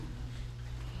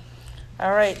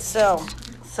All right, so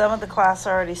some of the class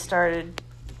already started.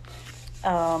 We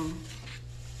were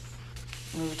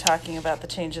talking about the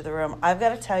change of the room. I've got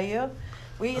to tell you,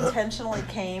 we intentionally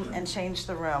came and changed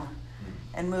the room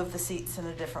and moved the seats in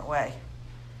a different way.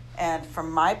 And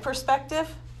from my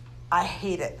perspective, I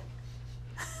hate it.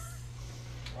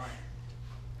 Why?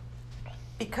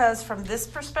 Because from this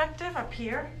perspective up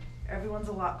here, everyone's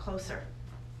a lot closer.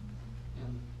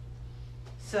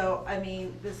 So, I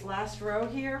mean, this last row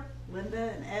here,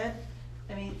 Linda and Ed,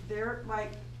 I mean, they're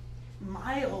like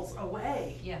miles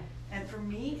away. Yeah. And for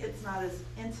me, it's not as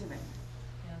intimate.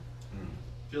 Yeah.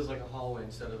 Feels like a hallway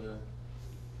instead of a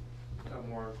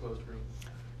more closed room.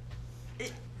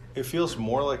 It feels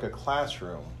more like a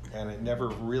classroom, and it never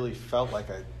really felt like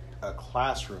a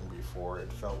classroom before. It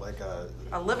felt like a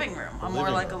living room,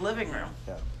 like a living room.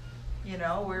 Yeah. You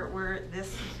know, we're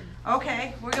this.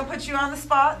 Okay, we're gonna put you on the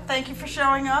spot. Thank you for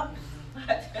showing up.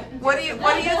 What do you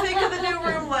think of the new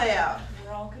room layout?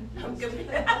 We're all confused.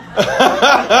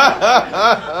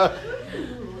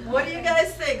 What do you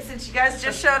guys think? Since you guys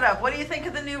just showed up, what do you think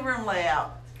of the new room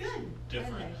layout? Good.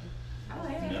 Different. I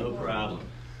like it. No problem.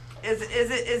 Is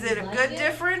it a good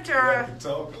different or a?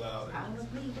 Talk loud.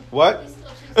 What?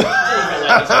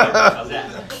 How's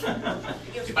that?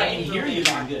 If I can hear you,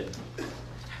 I'm good.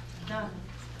 No.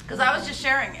 Because I was just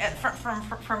sharing it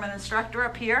from an instructor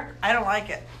up here. I don't like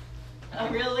it. Oh,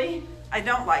 really? I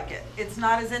don't like it. It's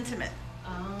not as intimate.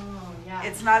 Oh, yeah.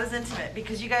 It's not as intimate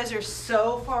because you guys are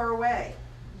so far away.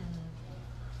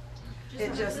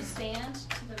 Just move the stand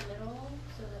to the middle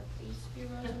so that these few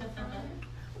rows in the front.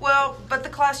 Well, but the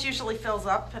class usually fills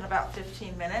up in about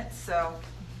 15 minutes, so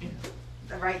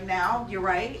right now, you're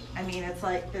right. I mean, it's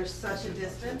like there's such a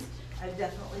distance. I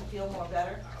definitely feel more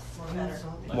better.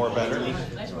 More better?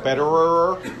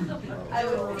 Betterer? I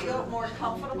would feel more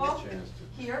comfortable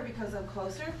here because I'm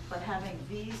closer, but having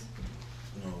these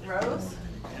rows,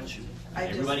 I just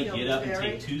Everybody feel get up and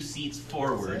very- take 2 seats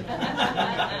forward.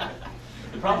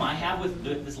 The problem I have with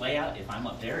this layout, if I'm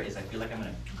up there, is I feel like I'm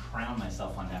going to crown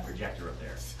myself on that projector up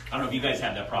there. I don't know if you guys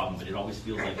have that problem, but it always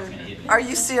feels like it's going to hit me. Are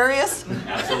you serious?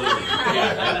 Absolutely.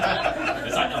 Yeah.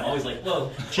 I'm always like,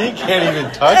 whoa. She can't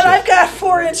even touch And I've it. got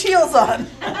 4-inch heels on.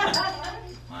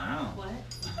 Wow.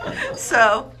 What?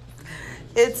 So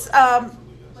it's, What'd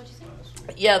you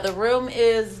say? yeah, the room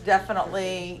is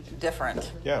definitely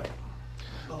different. Yeah.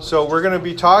 So we're going to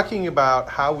be talking about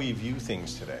how we view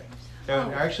things today.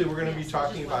 And actually, we're going to be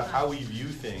talking about how we view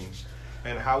things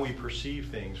and how we perceive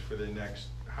things for the next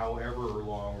however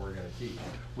long we're going to teach.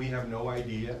 We have no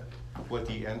idea what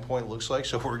the end point looks like,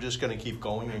 so we're just going to keep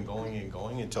going and going and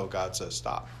going until God says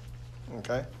stop.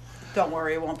 Okay? Don't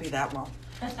worry, it won't be that long.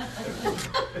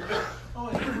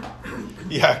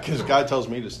 Yeah, because God tells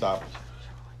me to stop.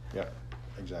 Yeah,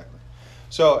 exactly.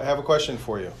 So I have a question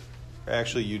for you.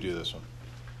 Actually, you do this one.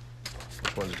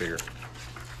 Which one's bigger?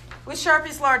 Which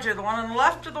Sharpie's larger, the one on the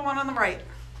left or the one on the right?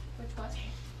 Which one?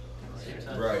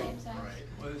 Right. Same size.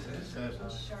 What is this?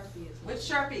 Which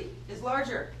Sharpie is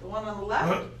larger, the one on the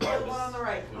left or the one on the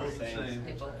right? They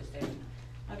both the same.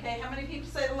 Okay, how many people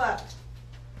say the left?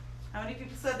 How many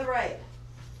people said the right?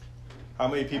 How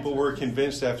many people were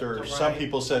convinced after some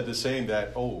people said the same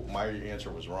that, oh, my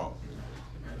answer was wrong?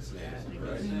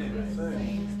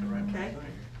 Okay,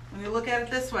 when you look at it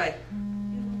this way.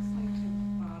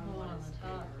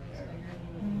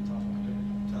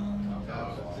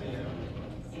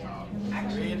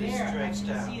 Actually, there, I can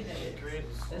see that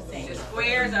it's the same. The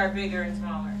squares are bigger and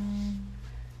smaller.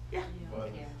 Yeah,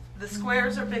 the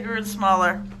squares are bigger and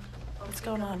smaller. What's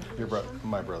going on?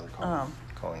 My brother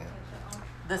calling you.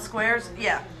 The squares,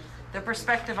 yeah, the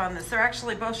perspective on this. They're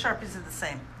actually, both Sharpies are the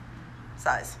same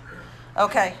size.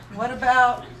 Okay, what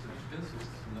about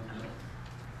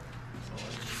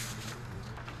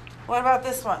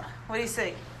this one? What do you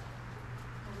see?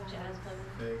 Jazz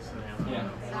player. Yeah.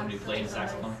 Somebody playing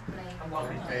saxophone? Well,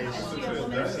 yeah, I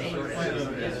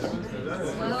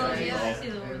see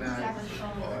the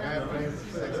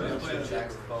one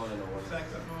saxophone.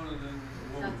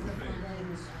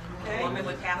 Okay. Woman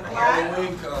with half the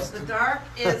Halloween The costume. dark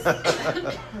is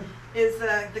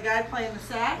the guy playing the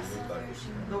sax.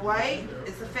 The white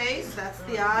is the face, that's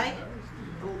the eye.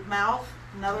 The mouth,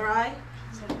 another eye.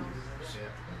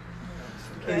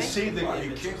 And Okay. see,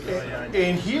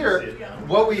 in here,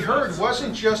 what we heard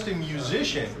wasn't just a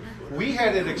musician. We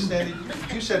had it extended,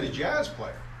 you said a jazz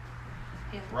player,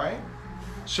 right?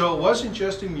 So it wasn't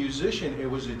just a musician,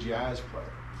 it was a jazz player.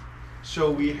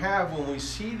 So we have, when we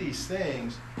see these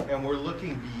things and we're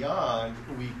looking beyond,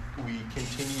 we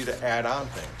continue to add on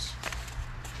things,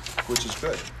 which is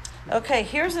good. Okay,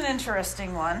 here's an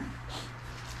interesting one.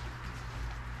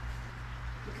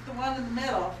 the one in the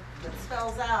middle that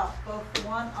spells out both the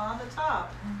one on the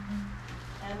top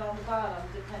and on the bottom,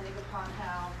 depending upon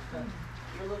how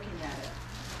you're looking at it.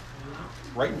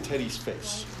 Right in Teddy's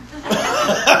face.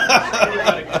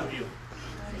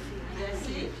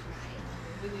 See?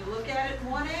 When you look at it in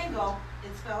one angle,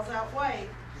 it spells out white.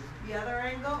 The other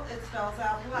angle, it spells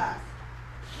out black.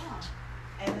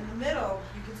 And in the middle,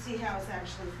 you can see how it's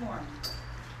actually formed.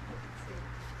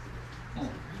 Okay.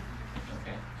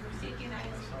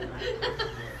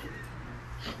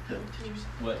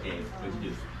 What, Dave? What'd you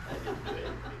do?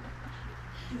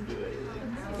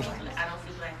 I don't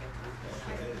see black.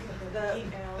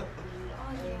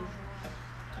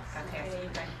 Okay, I see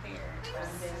back there.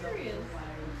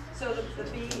 So the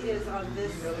B is on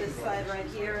this side right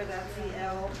here. That's the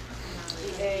L,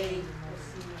 the A,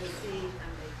 the C.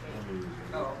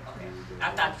 Oh, okay. I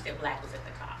thought you said black was at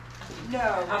the top.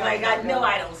 No. I'm like, I know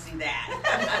I don't see that.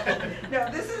 No,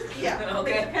 this is, yeah.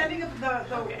 Okay. Depending on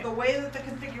the way that the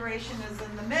configuration is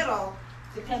in the middle,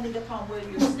 depending upon where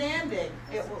you're standing,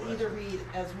 it will either read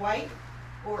as white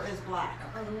or as black.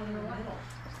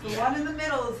 The one in the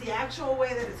middle is the actual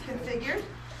way that it's configured.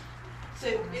 So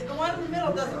if the one in the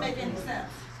middle doesn't make any sense.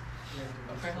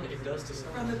 Apparently it does to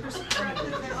some. From the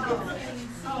perspective that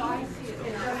I see it.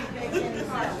 It doesn't make any sense.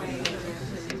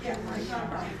 Yeah,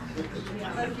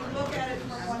 but if you look at it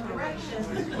from one direction.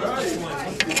 That's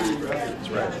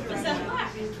right. Is that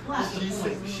black? Black.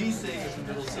 She's saying it's the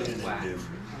middle city black.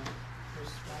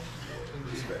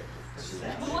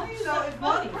 So if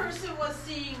one person was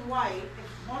seeing white,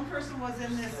 if one person was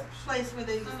in this place where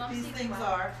these things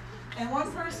are, and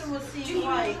one person was seeing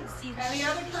white, and the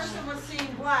other person was seeing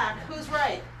black, who's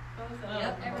right?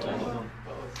 Yep, everyone.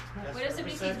 What does it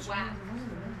mean it's whack?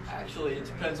 Actually, it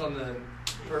depends on the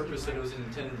purpose that it was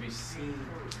intended to be seen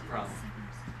from.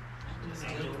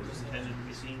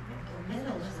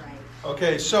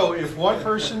 Okay, so if one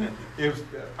person,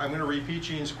 I'm going to repeat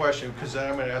Gene's question because then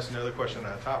I'm going to ask another question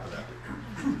on top of that.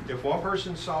 If one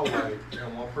person saw white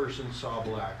and one person saw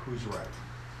black, who's right?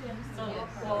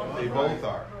 They both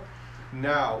are.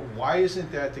 Now, why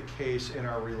isn't that the case in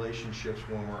our relationships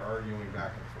when we're arguing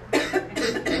back and forth?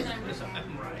 Because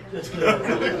I'm right.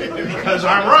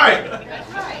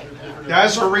 That's right.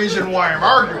 That's the reason why I'm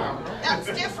arguing. That's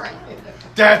different.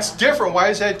 That's different. Why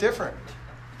is that different?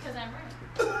 Because I'm right.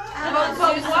 But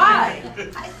why?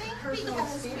 I think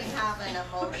because we have an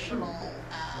emotional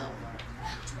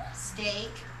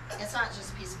stake. It's not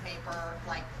just a piece of paper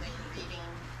like that you're reading.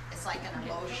 It's like an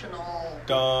emotional.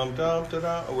 Dum dum da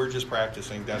da. Oh, we're just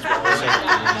practicing. That's what we're saying.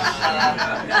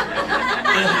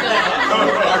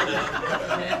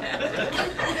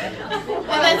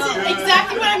 And that's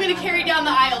exactly what I'm going to carry down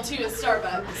the aisle to at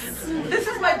Starbucks. This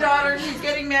is my daughter. She's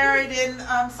getting married in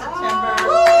September.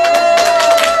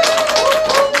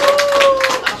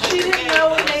 She didn't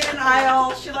know we made an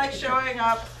aisle. She likes showing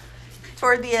up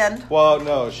toward the end. Well,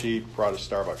 no, she brought a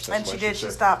Starbucks. That's And why she did. She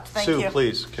said- stopped. Thank Sue, you.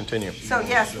 please continue. So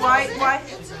yes, why?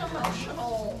 It's an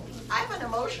emotional. I have an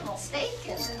emotional stake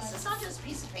in this. It's not just a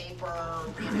piece of paper.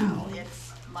 You know,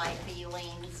 it's my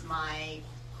feelings, my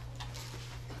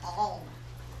all.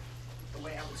 The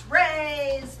way I was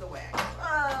raised, the way I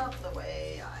grew up, the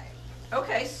way I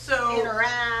Okay, so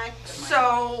interact.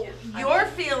 So your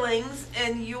feelings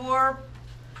and your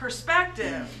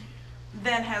perspective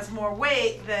then has more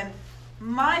weight than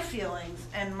my feelings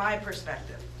and my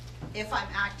perspective. If I'm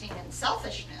acting in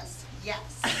selfishness,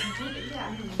 yes. It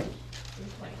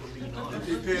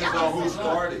depends on who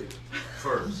started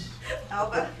first.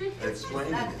 Alba?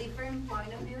 Explain A it. different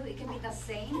point of view. It can be the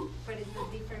same, but it's a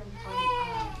different point of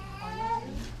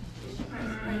view.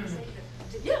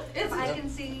 Yeah, it's I can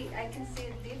see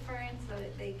it different, so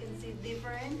that they can see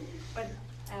different, but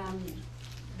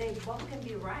they both can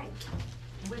be right.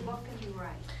 We both can be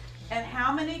right. And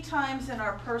how many times in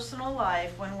our personal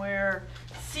life when we're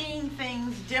seeing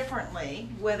things differently,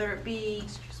 whether it be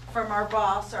from our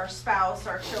boss, our spouse,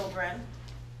 our children,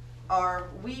 are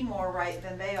we more right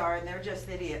than they are and they're just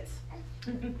idiots?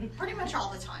 Pretty much all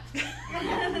the time.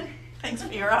 Thanks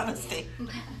for your honesty.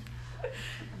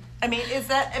 I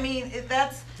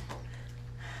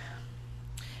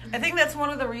think that's one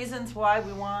of the reasons why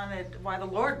why the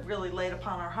Lord really laid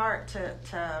upon our heart to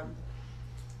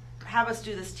have us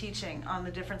do this teaching on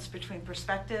the difference between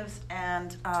perspectives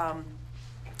and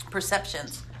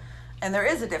perceptions. And there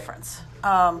is a difference.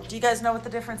 Do you guys know what the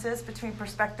difference is between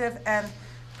perspective and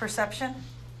perception?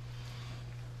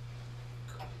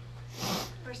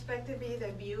 Perspective is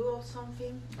the view of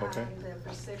something, Okay. and the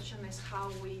perception is how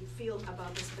we feel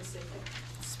about the specific.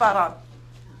 Spot on.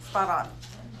 Spot on.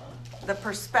 the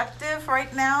perspective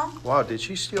right now. Wow, did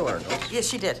she steal our notes? Yes,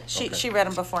 she did. She Okay. she read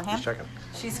them beforehand. Just checking.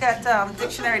 She's got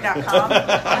dictionary.com.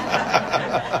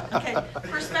 Okay,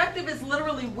 perspective is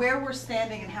literally where we're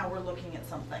standing and how we're looking at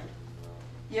something.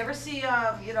 You ever see,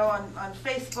 on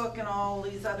Facebook and all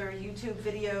these other YouTube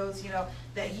videos,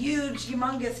 that huge,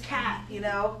 humongous cat,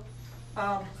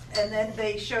 and then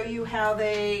they show you how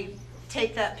they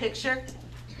take that picture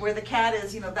where the cat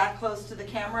is, that close to the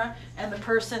camera and the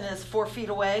person is 4 feet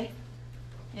away,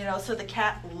 so the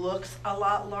cat looks a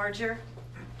lot larger.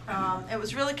 It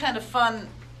was really kind of fun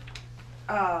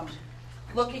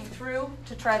looking through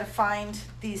to try to find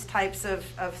these types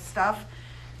of stuff.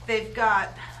 They've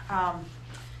got,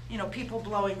 people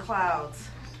blowing clouds,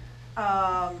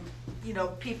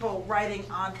 people riding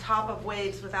on top of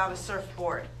waves without a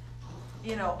surfboard,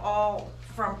 all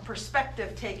from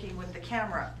perspective taking with the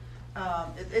camera.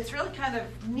 It's really kind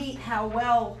of neat how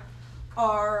well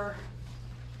our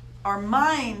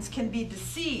minds can be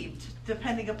deceived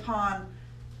depending upon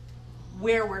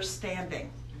where we're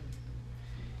standing.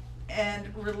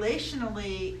 And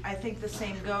relationally, I think the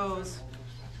same goes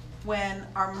when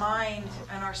our mind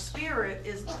and our spirit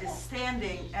is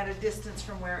standing at a distance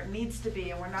from where it needs to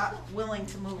be, and we're not willing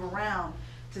to move around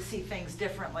to see things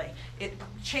differently.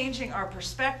 Changing our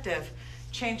perspective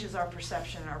changes our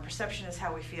perception. Our perception is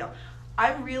how we feel.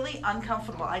 I'm really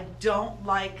uncomfortable. I don't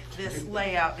like this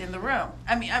layout in the room.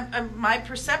 I mean, my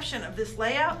perception of this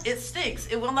layout, it stinks.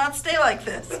 It will not stay like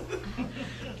this.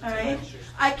 All right?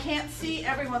 I can't see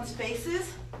everyone's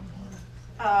faces.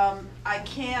 I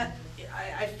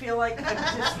feel like I'm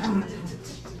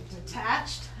just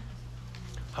detached.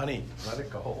 Honey, let it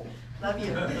go. Love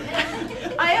you.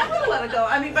 I am going to let it go.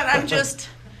 But I'm just...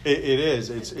 It is.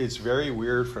 It's very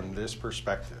weird from this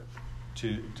perspective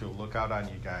to look out on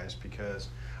you guys, because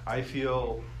I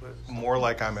feel more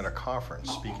like I'm in a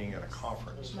conference, speaking at a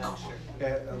conference,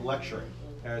 lecturing,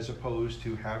 as opposed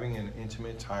to having an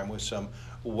intimate time with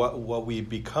what we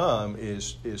become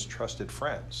is trusted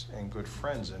friends and good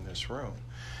friends in this room.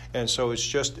 And so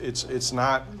it's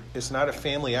not a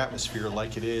family atmosphere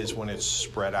like it is when it's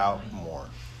spread out more.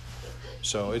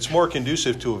 So it's more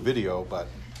conducive to a video, but.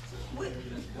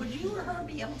 Would you or her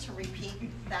be able to repeat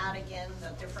that again, the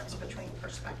difference between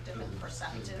perspective and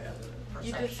perceptive?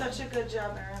 You did such a good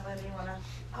job, Marilyn. You want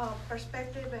to?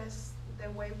 Perspective is the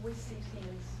way we see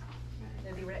things,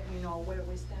 the direct, where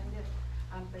we stand it,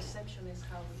 and perception is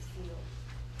how we feel.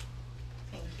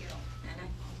 Thank you. And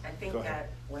I think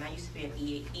that when I used to be an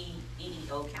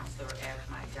EEO counselor at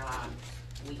my job,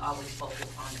 we always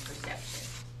focused on the perception.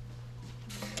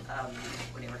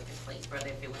 When they were displaced, whether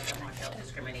if it was someone felt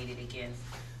discriminated against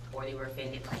or they were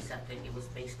offended by something, it was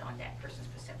based on that person's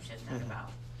perception, not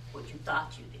about what you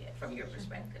thought you did from your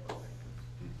perspective.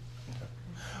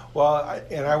 Well,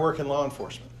 I work in law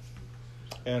enforcement,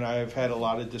 and I've had a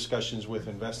lot of discussions with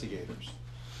investigators.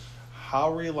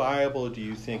 How reliable do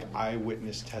you think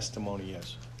eyewitness testimony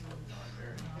is?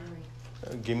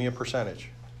 Give me a percentage.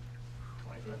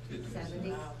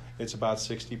 70. It's about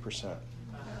 60%.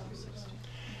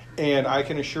 And I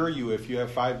can assure you, if you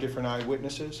have 5 different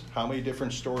eyewitnesses, how many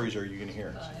different stories are you going to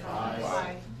hear?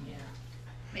 5.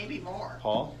 Maybe more.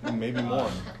 Paul? Maybe more.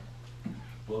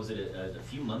 What was it? A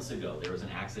few months ago, there was an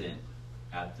accident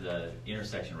at the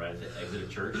intersection right at the exit of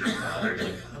church. It was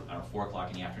like, 4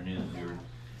 o'clock in the afternoon.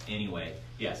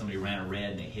 Somebody ran a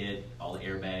red and they hit all the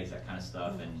airbags, that kind of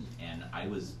stuff. And I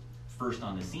was first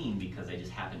on the scene because I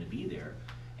just happened to be there.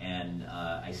 And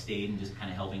I stayed and just kind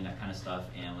of helping, that kind of stuff.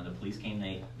 And when the police came,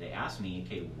 they asked me,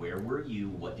 okay, where were you?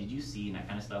 What did you see? And that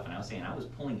kind of stuff. And I was saying I was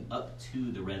pulling up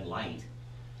to the red light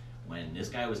when this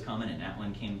guy was coming and that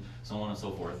one came, so on and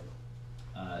so forth.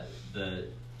 The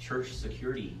church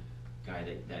security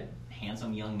guy, that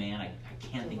handsome young man, I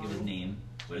can't think of his name.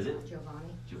 What is it?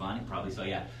 Giovanni, probably so,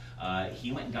 yeah.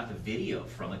 He went and got the video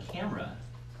from a camera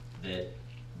that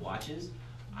watches.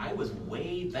 I was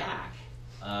way back.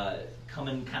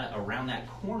 Coming kind of around that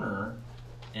corner,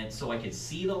 and so I could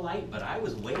see the light, but I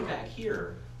was way back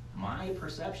here. My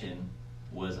perception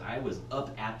was I was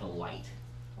up at the light.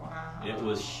 Wow. It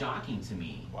was shocking to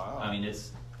me. Wow. I mean,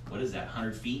 it's, what is that,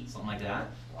 100 feet, something like that?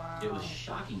 Wow. It was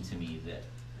shocking to me that,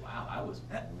 wow, I was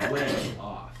way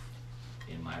off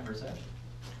in my perception.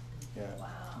 Yeah. Wow.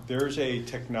 There's a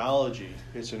technology,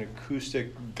 it's an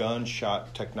acoustic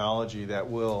gunshot technology that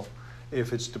will,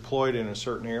 if it's deployed in a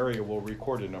certain area, will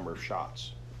record a number of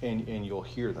shots, and you'll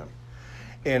hear them.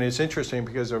 And it's interesting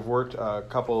because I've worked a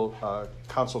couple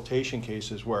consultation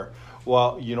cases where,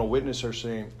 witnesses are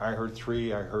saying, I heard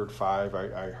 3, I heard 5,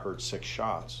 I heard 6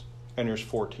 shots, and there's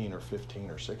 14 or 15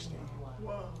 or 16.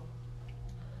 Wow.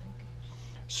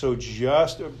 So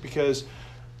just because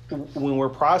when we're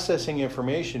processing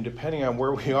information, depending on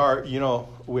where we are,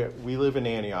 we live in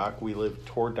Antioch, we live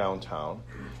toward downtown,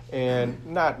 and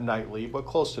not nightly, but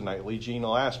close to nightly, Gene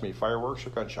will ask me, fireworks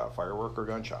or gunshot, firework or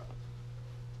gunshot.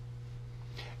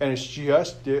 And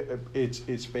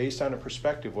it's based on a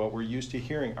perspective, what we're used to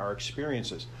hearing, our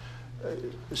experiences.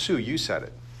 Sue, you said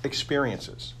it,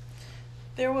 experiences.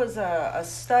 There was a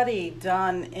study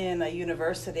done in a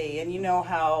university, and you know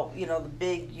how, the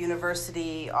big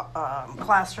university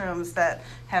classrooms that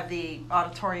have the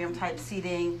auditorium type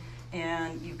seating,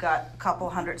 and you've got a couple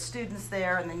hundred students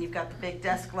there, and then you've got the big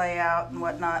desk layout and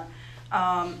whatnot.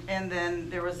 And then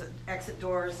there was exit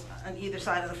doors on either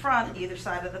side of the front, either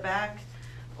side of the back.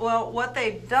 Well, what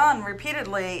they've done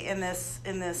repeatedly in this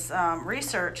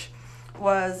research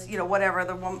was, whatever,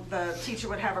 the teacher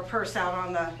would have her purse out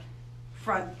on the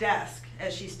front desk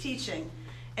as she's teaching,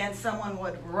 and someone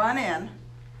would run in,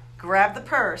 grab the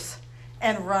purse,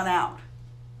 and run out,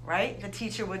 right? The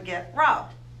teacher would get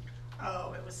robbed.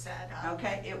 Oh, it was set up.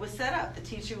 Okay, it was set up. The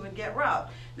teacher would get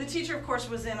robbed. The teacher, of course,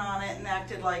 was in on it and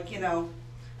acted like,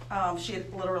 she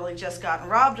had literally just gotten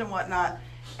robbed and whatnot.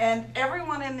 And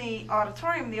everyone in the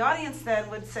auditorium, the audience then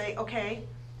would say, okay,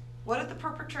 what did the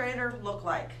perpetrator look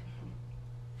like?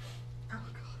 Oh,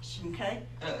 gosh. Okay?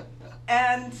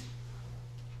 And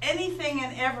anything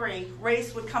and every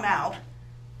race would come out.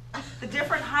 The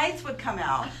different heights would come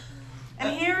out.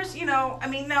 And here's, now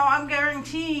I'm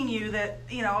guaranteeing you that,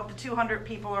 of the 200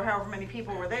 people or however many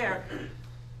people were there,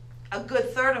 a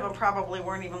good third of them probably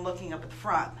weren't even looking up at the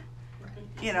front.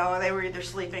 They were either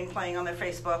sleeping, playing on their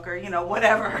Facebook, or,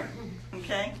 whatever.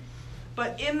 Okay?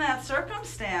 But in that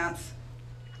circumstance,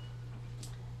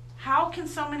 how can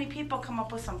so many people come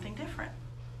up with something different?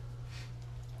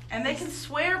 And they can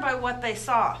swear by what they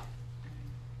saw.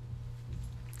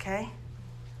 Okay?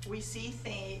 We see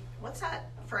things, what's that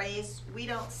phrase? We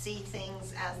don't see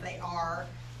things as they are.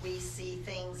 We see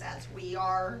things as we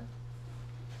are.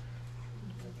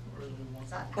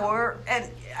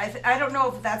 I don't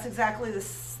know if that's exactly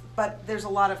this, but there's a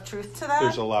lot of truth to that.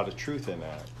 There's a lot of truth in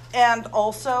that. And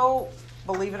also,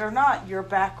 believe it or not, your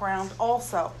background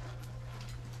also.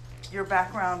 Your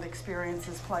background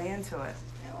experiences play into it.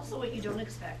 And also what you don't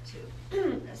expect to.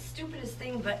 The stupidest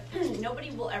thing, but nobody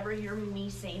will ever hear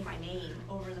me say my name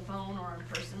over the phone or in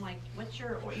person. Like, what's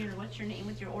your name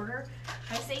with your order?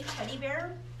 If I say teddy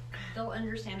bear, they'll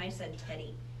understand I said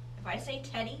Teddy. If I say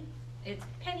Teddy, it's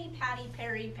Penny, Patty,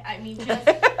 Perry. Just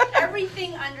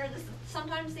everything under this.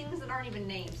 Sometimes things that aren't even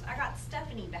names. I got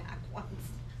Stephanie back once.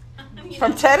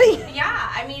 From Teddy? Yeah,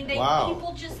 Wow.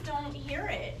 People just don't hear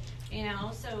it.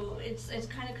 So it's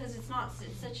kind of because it's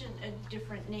such a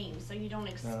different name, so you don't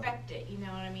expect it. You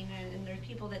know what I mean? And there's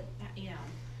people that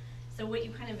So what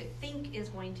you kind of think is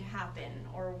going to happen,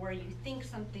 or where you think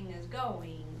something is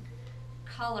going,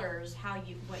 colors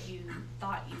what you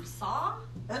thought you saw.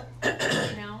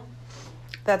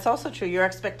 That's also true. Your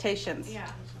expectations. Yeah,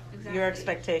 exactly. Your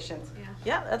expectations.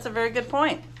 Yeah, that's a very good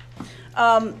point.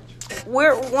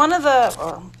 One of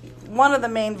the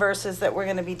main verses that we're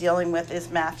going to be dealing with is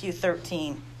Matthew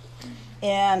 13.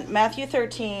 And Matthew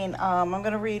 13, I'm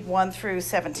going to read 1 through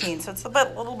 17. So it's a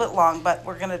little bit long, but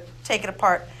we're going to take it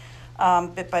apart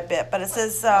bit by bit. But it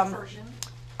says, NIV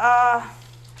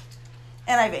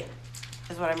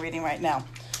is what I'm reading right now.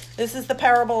 This is the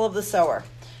parable of the sower.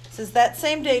 It says, that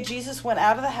same day Jesus went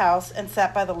out of the house and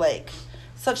sat by the lake.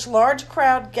 Such large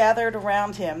crowd gathered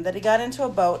around him that he got into a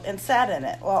boat and sat in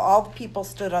it, while all the people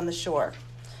stood on the shore.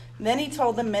 Then he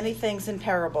told them many things in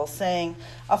parables, saying,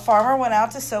 a farmer went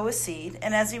out to sow his seed,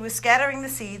 and as he was scattering the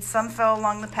seeds, some fell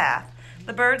along the path.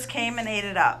 The birds came and ate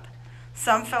it up.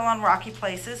 Some fell on rocky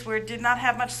places where it did not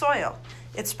have much soil.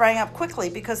 It sprang up quickly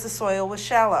because the soil was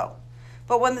shallow.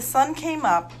 But when the sun came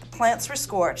up, the plants were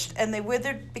scorched, and they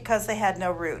withered because they had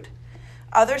no root.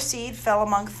 Other seed fell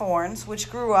among thorns, which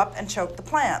grew up and choked the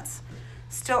plants.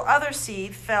 Still other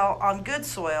seed fell on good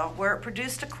soil, where it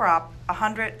produced a crop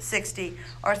 100, 60,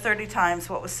 or 30 times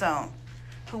what was sown.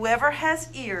 Whoever has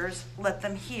ears, let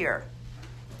them hear.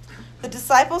 The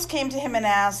disciples came to him and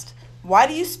asked, why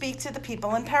do you speak to the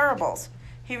people in parables?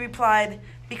 He replied,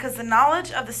 because the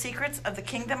knowledge of the secrets of the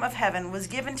kingdom of heaven was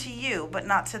given to you, but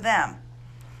not to them.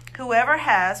 Whoever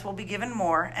has will be given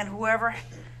more, and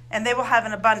they will have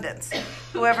an abundance.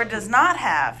 Whoever does not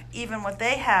have, even what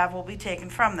they have will be taken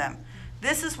from them.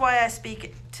 This is why I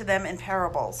speak to them in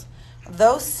parables.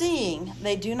 Though seeing,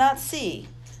 they do not see.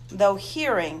 Though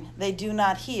hearing, they do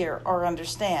not hear or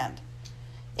understand.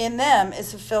 In them is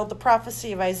fulfilled the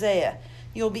prophecy of Isaiah.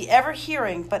 You will be ever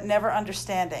hearing, but never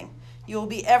understanding. You will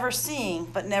be ever seeing,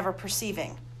 but never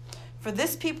perceiving. For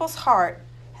this people's heart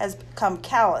has become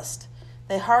calloused.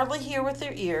 They hardly hear with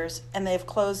their ears, and they have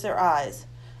closed their eyes.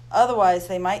 Otherwise,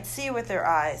 they might see with their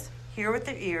eyes, hear with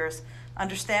their ears,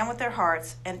 understand with their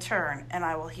hearts, and turn, and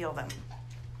I will heal them.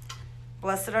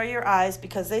 Blessed are your eyes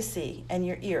because they see, and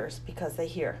your ears because they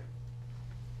hear.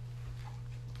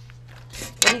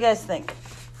 What do you guys think?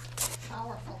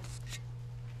 Powerful.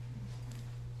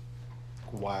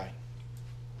 Why?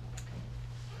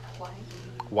 Why?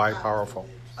 Why powerful?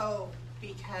 Oh,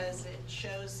 because it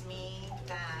shows me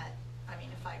that, I mean,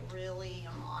 if I really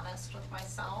am honest with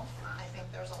myself, I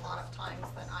think there's a lot of times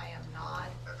that I am not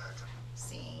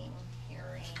seeing,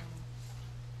 hearing,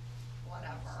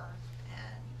 whatever.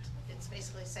 And it's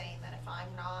basically saying that if I'm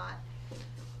not,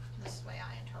 this is the way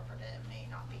I interpret it, it may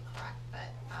not be correct, but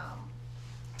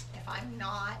if I'm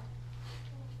not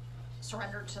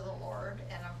surrendered to the Lord,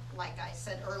 and like I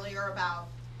said earlier about,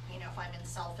 you know, if I'm in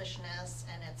selfishness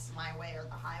and it's my way or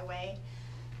the highway,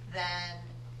 then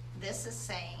this is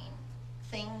saying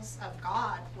things of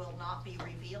God will not be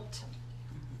revealed to me.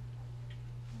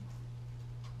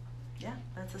 Yeah,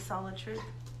 that's a solid truth.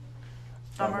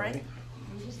 Summary?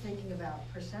 I'm just thinking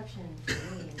about perception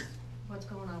for me is what's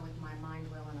going on with my mind,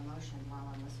 will, and emotion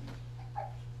while I'm listening.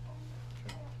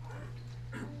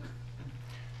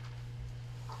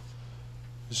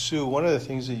 Sue, one of the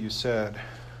things that you said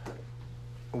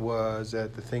was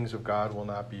that the things of God will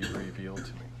not be revealed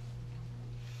to me.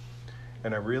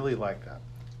 And I really like that.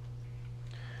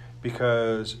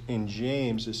 Because in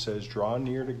James it says, draw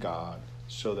near to God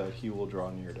so that he will draw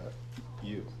near to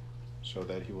you. So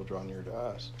that he will draw near to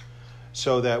us.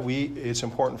 So that it's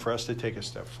important for us to take a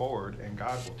step forward, and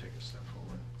God will take a step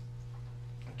forward.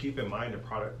 Keep in mind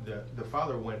the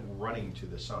father went running to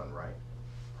the son, right?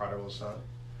 Prodigal son.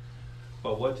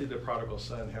 But what did the prodigal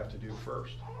son have to do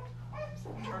first?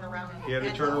 Turn around. He had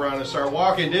to turn around and start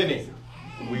walking, didn't he?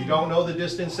 We don't know the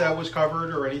distance that was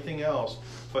covered or anything else,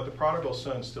 but the prodigal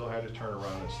son still had to turn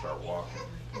around and start walking.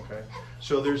 Okay?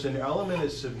 So there's an element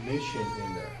of submission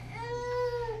in there.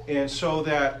 And so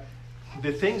that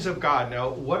the things of God, now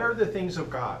what are the things of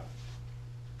God?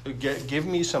 Give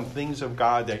me some things of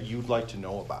God that you'd like to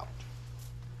know about.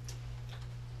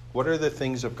 What are the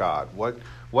things of God?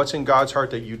 What's in God's heart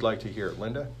that you'd like to hear?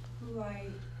 Linda? Who I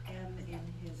am in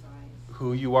his eyes.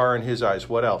 Who you are in his eyes.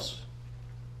 What else?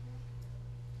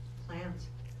 Plans.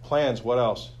 Plans. What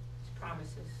else?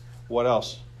 Promises. What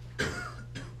else?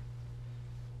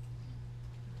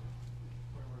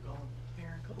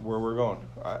 Where we're going.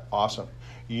 Awesome.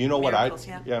 You know what Miracles,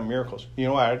 miracles. You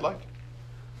know what I'd like?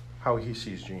 How he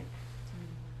sees Gene.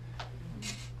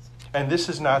 And this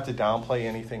is not to downplay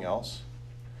anything else.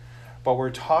 But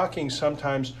we're talking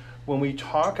sometimes, when we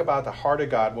talk about the heart of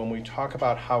God, when we talk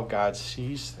about how God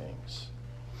sees things,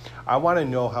 I want to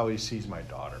know how he sees my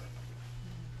daughter.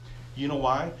 You know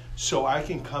why? So I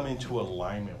can come into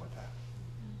alignment with that.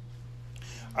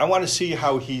 I want to see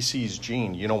how he sees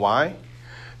Gene. You know why?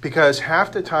 Because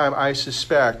half the time I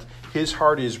suspect his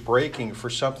heart is breaking for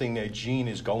something that Gene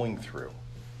is going through.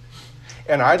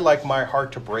 And I'd like my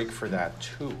heart to break for that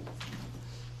too.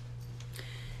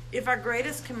 If our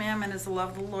greatest commandment is to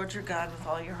love the Lord your God with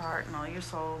all your heart and all your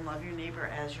soul and love your neighbor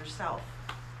as yourself,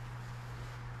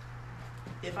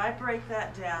 if I break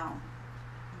that down,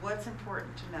 what's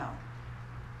important to know?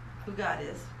 Who God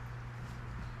is,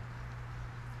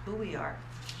 who we are,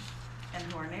 and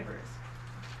who our neighbor is.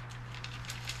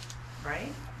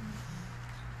 Right?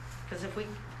 Because if we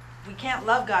can't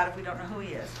love God if we don't know who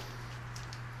he is.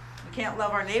 We can't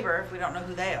love our neighbor if we don't know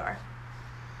who they are.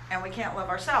 And we can't love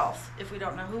ourselves if we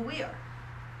don't know who we are.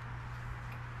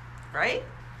 Right?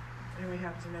 And we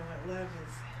have to know what love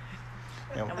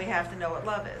is. And we have to know what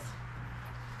love is.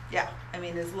 Yeah. I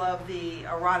mean, is love the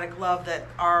erotic love that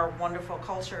our wonderful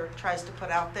culture tries to put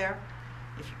out there?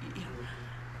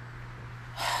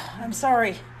 I'm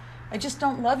sorry. I just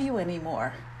don't love you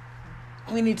anymore.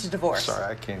 We need to divorce. Sorry,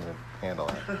 I can't even handle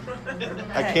that.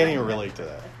 I can't even relate to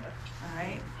that. All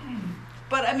right.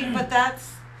 But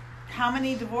that's, how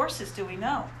many divorces do we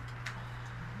know?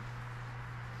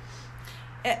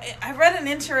 I read an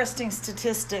interesting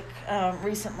statistic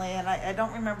recently, and I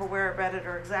don't remember where I read it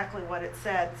or exactly what it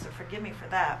said, so forgive me for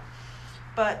that.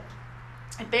 But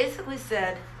it basically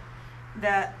said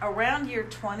that around year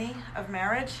 20 of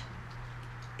marriage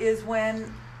is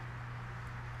when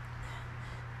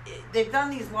they've done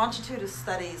these longitudinal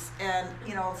studies, and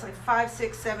it's like 5,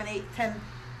 6, 7, 8, 10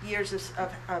 years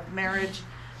of marriage.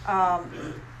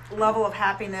 Level of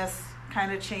happiness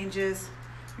kind of changes.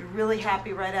 You're really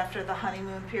happy right after the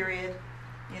honeymoon period,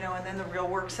 and then the real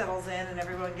work settles in and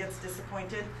everyone gets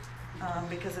disappointed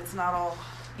because it's not all,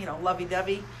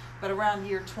 lovey-dovey. But around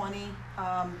year 20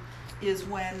 is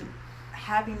when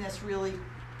happiness really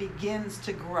begins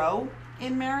to grow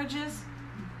in marriages,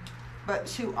 but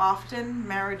too often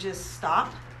marriages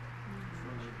stop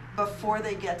before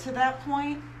they get to that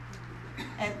point.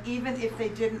 And even if they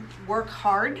didn't work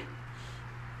hard,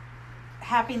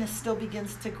 happiness still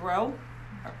begins to grow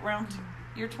around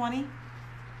year 20.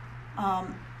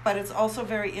 But it's also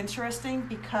very interesting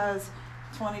because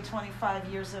 25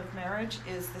 years of marriage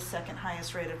is the second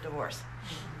highest rate of divorce.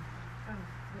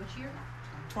 Which year?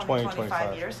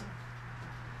 25 years.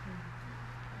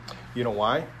 You know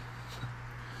why?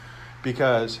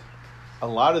 Because a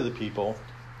lot of the people,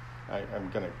 I'm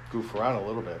going to goof around a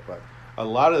little bit, but a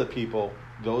lot of the people,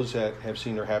 those that have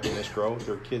seen their happiness grow,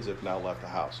 their kids have now left the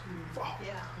house. Wow.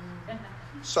 Yeah.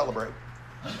 Celebrate.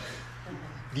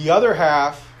 The other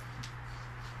half,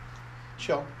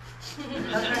 chill.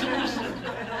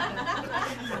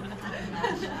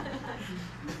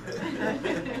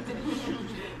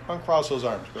 Uncross those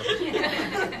arms, girl.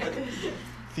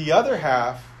 The other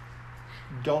half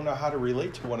don't know how to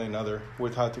relate to one another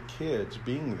without the kids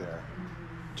being there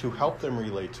to help them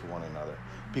relate to one another,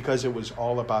 because it was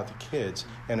all about the kids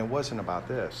and it wasn't about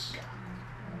this.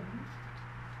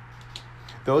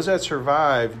 Those that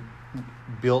survived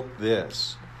built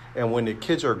this. And when the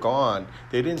kids are gone,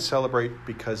 they didn't celebrate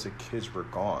because the kids were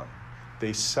gone.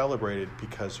 They celebrated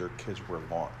because their kids were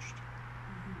launched.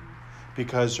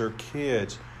 Because their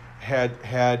kids had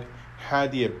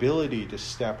the ability to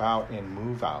step out and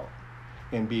move out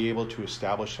and be able to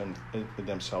establish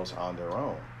themselves on their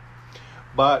own.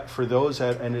 But for those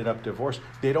that ended up divorced,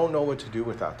 they don't know what to do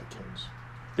without the kids.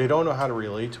 They don't know how to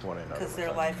relate to one another. Because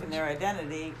their life and their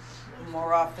identity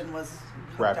more often was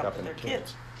wrapped up up with in their the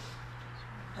kids.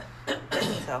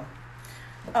 So,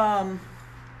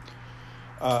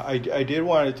 I did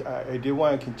want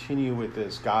to continue with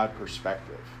this God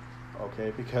perspective,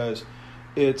 okay? Because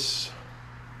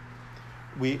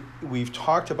we've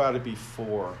talked about it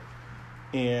before,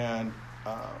 and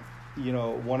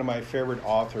one of my favorite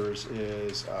authors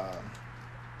is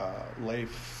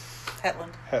Leif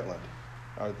Hetland.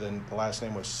 Then the last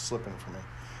name was slipping for me.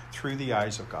 Through the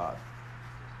Eyes of God.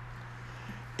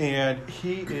 And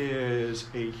he is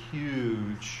a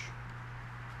huge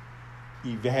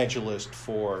evangelist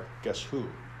for, guess who?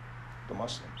 The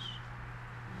Muslims.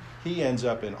 He ends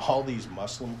up in all these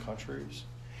Muslim countries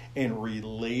and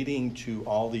relating to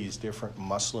all these different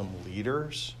Muslim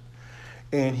leaders.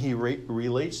 And he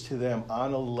relates to them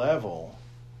on a level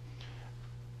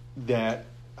that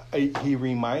he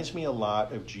reminds me a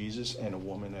lot of Jesus and a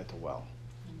woman at the well.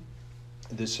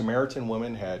 The Samaritan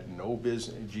woman had no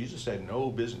business. Jesus had no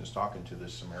business talking to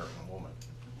this Samaritan woman.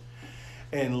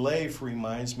 And Leif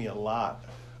reminds me a lot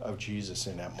of Jesus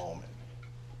in that moment,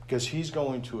 because he's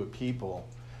going to a people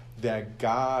that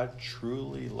God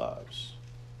truly loves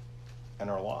and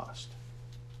are lost.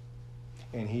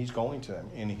 And he's going to them,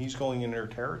 and he's going in their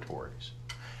territories.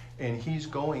 And he's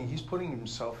putting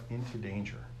himself into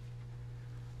danger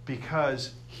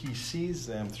because he sees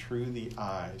them through the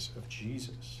eyes of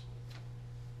Jesus.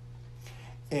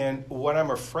 And what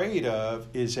I'm afraid of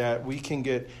is that we can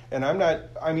get,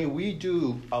 and we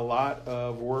do a lot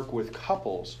of work with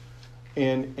couples.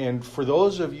 And for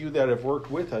those of you that have worked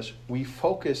with us, we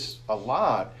focus a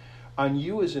lot on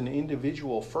you as an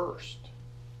individual first.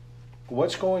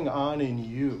 What's going on in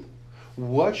you?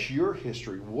 What's your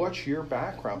history? What's your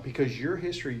background? Because your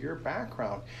history, your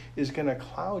background is going to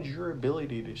cloud your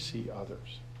ability to see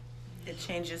others. It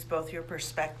changes both your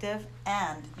perspective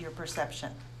and your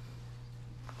perception.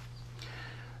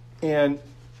 And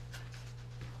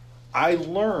I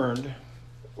learned,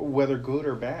 whether good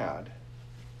or bad,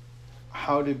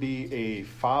 how to be a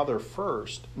father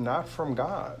first, not from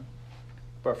God,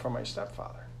 but from my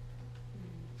stepfather.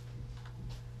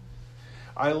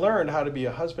 I learned how to be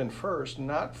a husband first,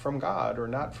 not from God or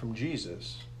not from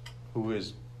Jesus, who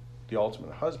is the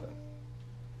ultimate husband.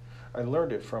 I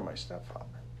learned it from my stepfather.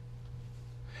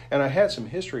 And I had some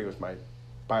history with my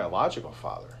biological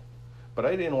father, but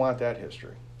I didn't want that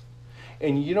history.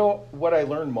 And you know what I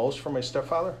learned most from my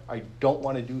stepfather? I don't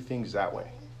want to do things that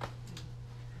way.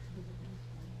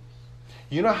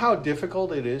 You know how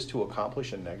difficult it is to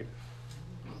accomplish a negative?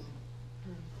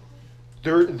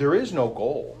 There is no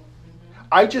goal.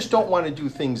 I just don't want to do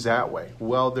things that way.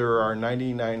 Well, there are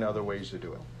 99 other ways to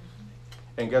do it.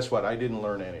 And guess what? I didn't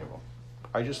learn any of them.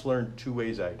 I just learned 2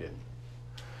 ways I did.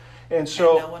 And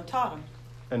no one taught him.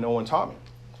 And no one taught me.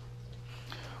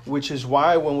 Which is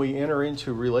why when we enter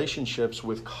into relationships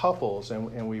with couples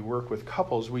and we work with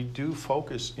couples, we do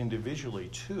focus individually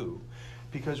too,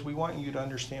 because we want you to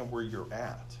understand where you're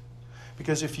at.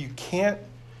 Because if you can't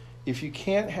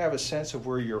have a sense of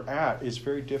where you're at, it's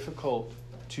very difficult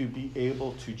to be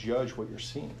able to judge what you're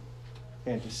seeing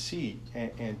and to see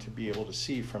and to be able to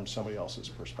see from somebody else's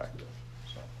perspective.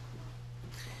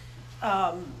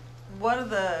 So. One of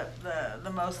the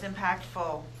most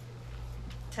impactful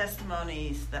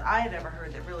testimonies that I had ever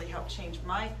heard that really helped change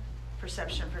my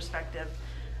perspective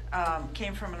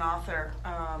came from an author.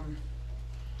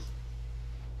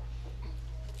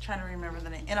 Trying to remember the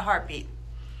name. In a Heartbeat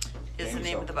is Danny the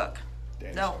name Silk. of the book.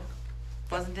 Danny No, Silk.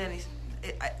 wasn't Danny.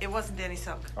 It wasn't Danny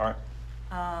Silk. All right.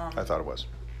 I thought it was.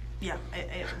 Yeah,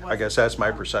 it I guess that's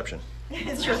my perception.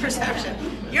 It's your perception.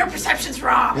 Your perception's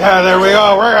wrong. Yeah, there we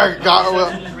go.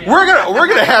 We're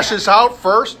gonna hash this out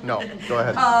first. No, go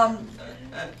ahead.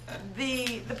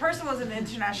 The person was an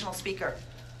international speaker,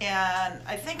 and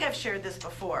I think I've shared this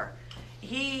before.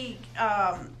 He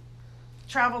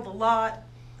traveled a lot.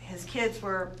 His kids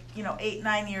were, 8,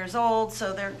 9 years old,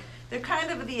 so they're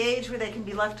kind of at the age where they can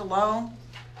be left alone,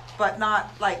 but not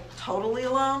like totally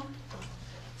alone.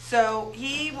 So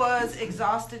he was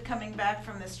exhausted coming back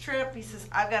from this trip. He says,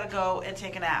 I've got to go and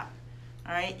take a nap.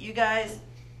 All right, you guys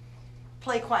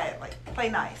play quietly, play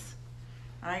nice.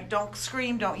 All right, don't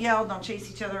scream, don't yell, don't chase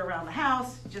each other around the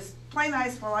house. Just play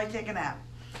nice while I take a nap.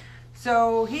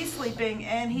 So he's sleeping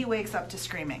and he wakes up to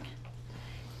screaming.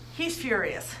 He's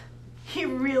furious. He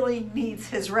really needs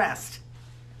his rest.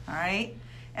 All right,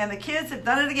 and the kids have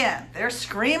done it again. They're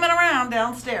screaming around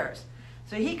downstairs.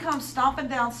 So he comes stomping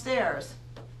downstairs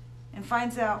and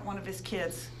finds out one of his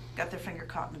kids got their finger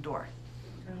caught in the door.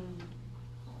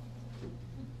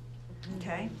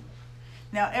 Okay?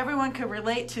 Now, everyone could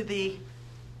relate to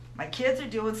my kids are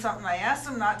doing something I asked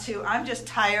them not to. I'm just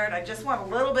tired. I just want a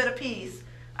little bit of peace.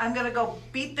 I'm going to go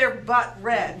beat their butt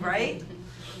red, right?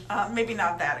 Maybe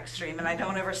not that extreme, and I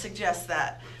don't ever suggest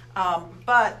that.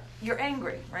 But you're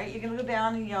angry, right? You're going to go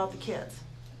down and yell at the kids.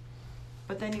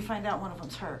 But then you find out one of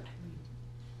them's hurt.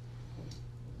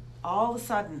 All of a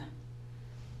sudden,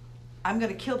 I'm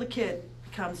going to kill the kid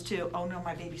comes to, oh no,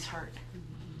 my baby's hurt.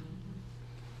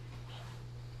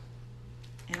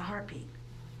 In a heartbeat.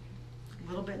 A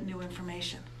little bit new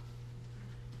information.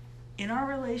 In our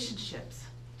relationships,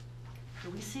 do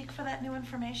we seek for that new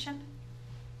information?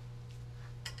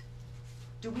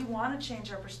 Do we want to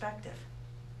change our perspective?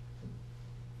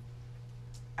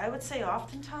 I would say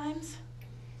oftentimes,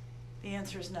 the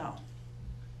answer is no.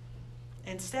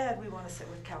 Instead, we want to sit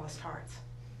with calloused hearts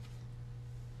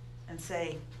and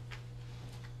say,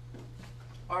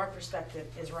 our perspective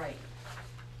is right.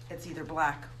 It's either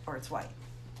black or it's white.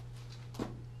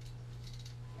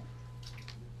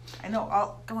 I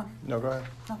know, go on. No, go ahead.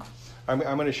 No. I'm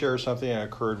going to share something that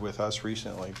occurred with us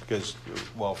recently because,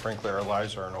 well, frankly, our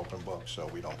lives are an open book, so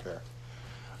we don't care.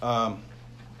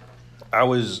 I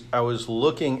was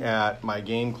looking at my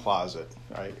game closet.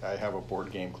 I have a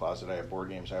board game closet. I have board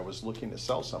games. I was looking to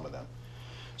sell some of them.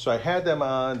 So I had them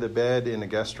on the bed in the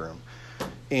guest room.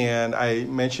 And I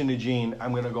mentioned to Jean,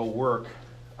 I'm going to go work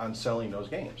on selling those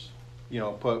games.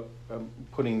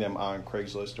 Putting them on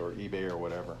Craigslist or eBay or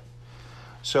whatever.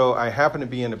 So I happen to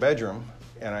be in the bedroom,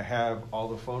 and I have all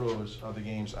the photos of the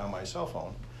games on my cell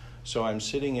phone. So I'm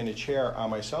sitting in a chair on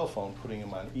my cell phone putting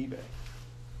them on eBay.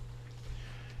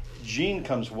 Jean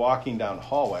comes walking down the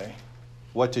hallway.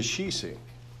 What does she see?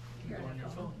 You're on your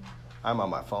phone. I'm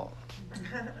on my phone.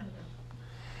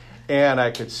 And I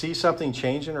could see something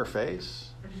change in her face.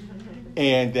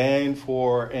 And then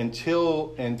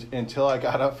until I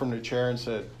got up from the chair and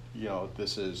said, we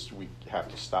have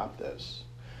to stop this.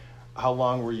 How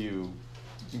long were you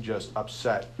just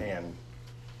upset and?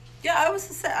 Yeah, I was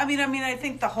upset. I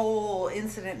think the whole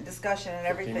incident and discussion and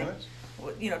everything,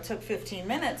 15 minutes? Took 15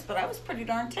 minutes, but I was pretty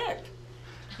darn ticked.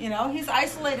 He's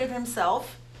isolated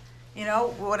himself.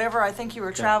 Whatever, I think you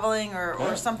were traveling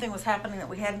or something was happening that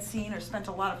we hadn't seen or spent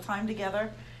a lot of time together,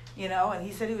 and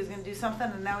he said he was going to do something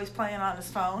and now he's playing on his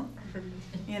phone.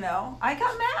 I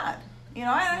got mad.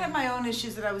 I had my own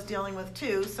issues that I was dealing with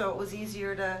too, so it was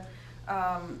easier to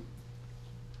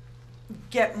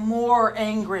get more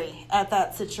angry at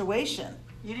that situation.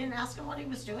 You didn't ask him what he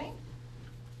was doing?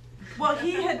 Well,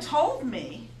 he had told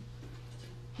me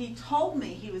he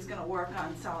was going to work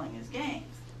on selling his games.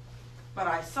 But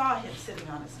I saw him sitting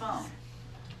on his phone.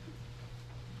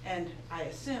 And I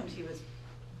assumed he was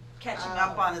catching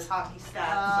up on his hockey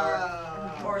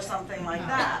stats or something like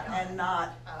that and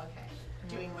not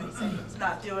doing what he said he was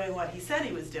not doing what he said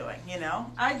he was doing,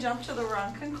 I jumped to the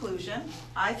wrong conclusion.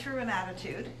 I threw an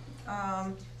attitude.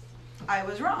 I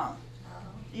was wrong.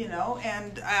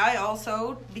 And I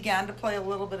also began to play a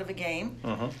little bit of a game.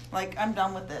 Mm-hmm. Like, I'm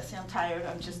done with this. I'm tired.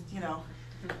 I'm just,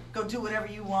 go do whatever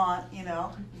you want,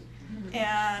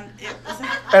 And it was.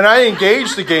 And I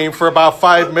engaged the game for about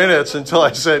 5 minutes until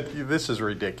I said, this is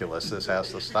ridiculous. This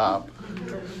has to stop.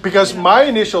 Because my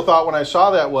initial thought when I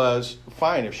saw that was,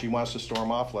 fine, if she wants to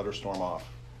storm off, let her storm off.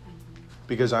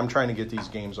 Because I'm trying to get these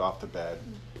games off the bed.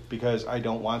 Because I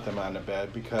don't want them on the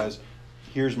bed. Because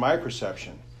here's my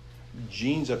perception.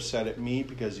 Jean's upset at me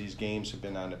because these games have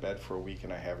been on the bed for a week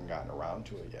and I haven't gotten around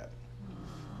to it yet.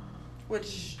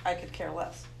 Which I could care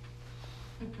less.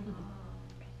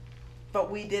 But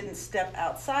we didn't step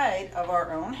outside of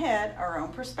our own head, our own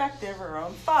perspective, our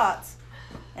own thoughts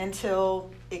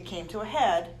until it came to a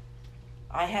head.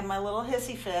 I had my little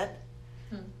hissy fit,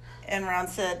 and Ron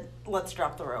said, let's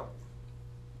drop the rope.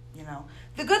 You know,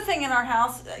 the good thing in our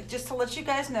house, just to let you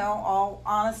guys know, all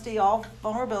honesty, all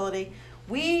vulnerability,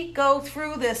 we go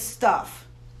through this stuff.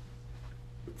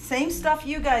 Same stuff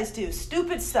you guys do,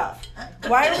 stupid stuff.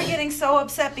 Why are we getting so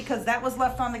upset because that was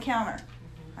left on the counter?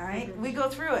 All right, we go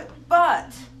through it,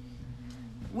 but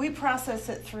we process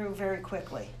it through very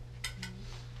quickly.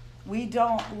 We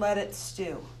don't let it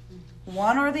stew.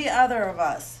 One or the other of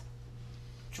us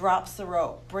drops the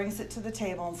rope, brings it to the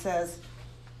table and says,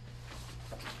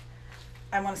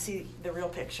 I want to see the real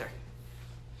picture.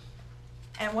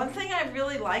 And one thing I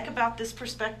really like about this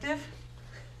perspective,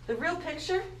 the real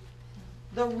picture,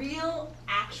 the real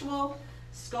actual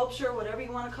sculpture, whatever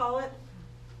you want to call it,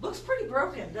 looks pretty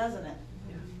broken, doesn't it?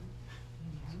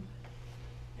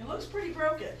 It looks pretty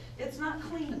broken. It's not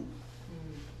clean.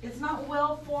 It's not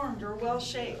well formed or well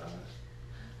shaped.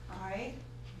 All right?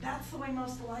 That's the way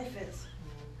most of life is.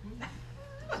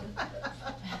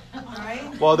 All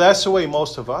right? Well, that's the way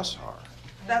most of us are.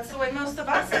 That's the way most of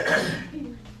us are.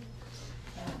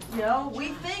 You know, we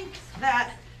think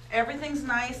that everything's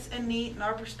nice and neat and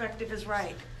our perspective is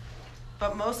right.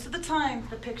 But most of the time,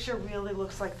 the picture really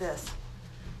looks like this.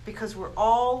 Because we're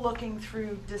all looking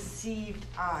through deceived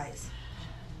eyes.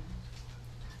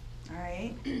 All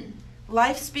right?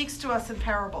 Life speaks to us in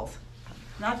parables,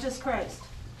 not just Christ.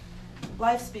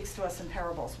 Life speaks to us in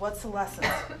parables. What's the lesson?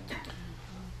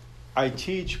 I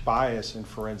teach bias in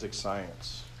forensic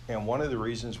science. And one of the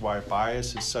reasons why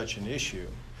bias is such an issue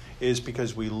is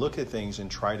because we look at things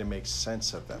and try to make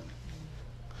sense of them.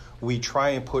 We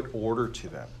try and put order to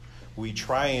them. We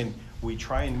try and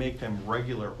make them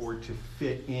regular or to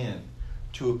fit in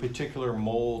to a particular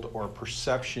mold or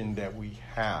perception that we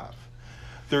have.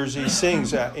 There's these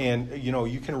things that, and you know,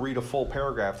 you can read a full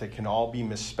paragraph that can all be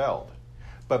misspelled.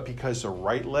 But because the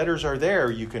right letters are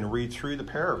there, you can read through the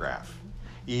paragraph,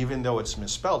 even though it's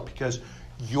misspelled, because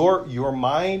your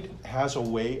mind has a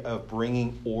way of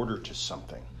bringing order to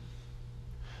something.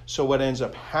 So what ends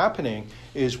up happening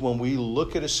is when we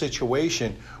look at a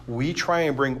situation, we try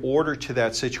and bring order to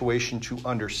that situation to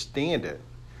understand it.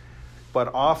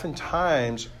 But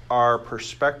oftentimes our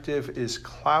perspective is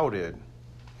clouded.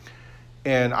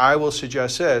 And I will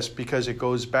suggest this because it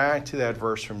goes back to that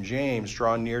verse from James,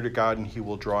 draw near to God and he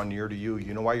will draw near to you.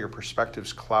 You know why your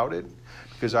perspective's clouded?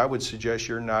 Because I would suggest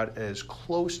you're not as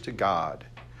close to God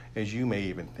as you may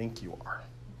even think you are.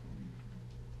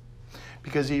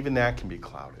 Because even that can be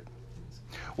clouded.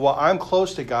 Well, I'm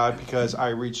close to God because I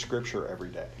read Scripture every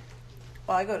day.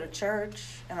 Well, I go to church,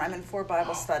 and I'm in 4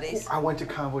 Bible studies. I went to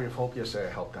Convoy of Hope yesterday.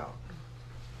 I helped out.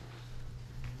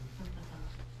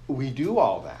 We do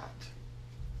all that.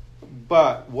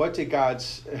 But what did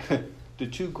God's... the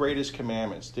 2 greatest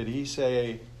commandments, did he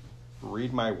say,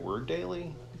 read my word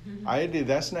daily?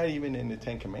 That's not even in the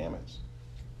 10 commandments.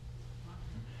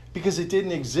 Because it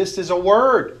didn't exist as a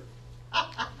word.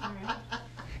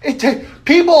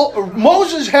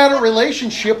 Moses had a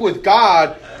relationship with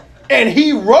God, and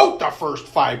he wrote the first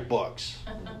 5 books.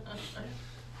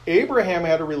 Abraham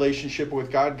had a relationship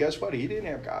with God. Guess what? He didn't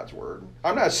have God's word.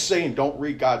 I'm not saying don't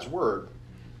read God's word.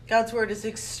 God's word is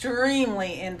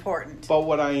extremely important. But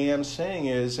what I am saying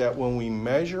is that when we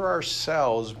measure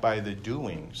ourselves by the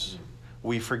doings,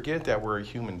 we forget that we're a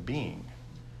human being.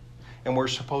 And we're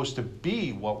supposed to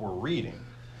be what we're reading.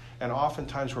 And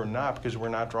oftentimes we're not because we're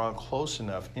not drawn close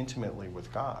enough intimately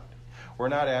with God. We're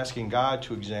not asking God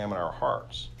to examine our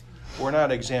hearts. We're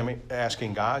not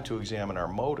asking God to examine our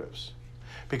motives.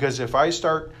 Because if I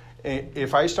start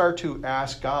to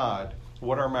ask God,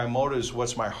 what are my motives,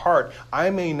 what's my heart, I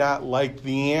may not like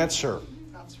the answer.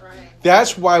 That's right.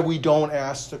 That's why we don't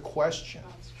ask the question.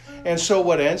 And so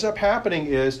what ends up happening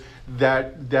is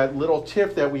that little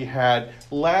tip that we had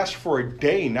lasts for a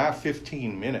day, not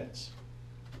 15 minutes.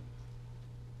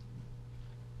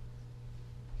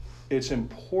 It's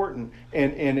important,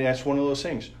 and that's one of those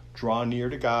things. Draw near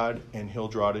to God, and he'll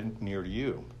draw near to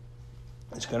you.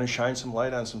 It's going to shine some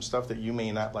light on some stuff that you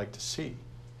may not like to see.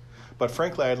 But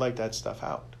frankly, I'd like that stuff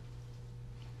out.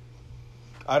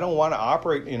 I don't want to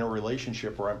operate in a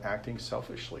relationship where I'm acting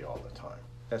selfishly all the time.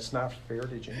 That's not fair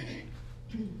to Jamie.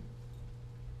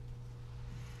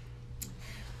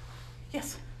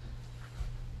 Yes.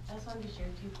 I just wanted to share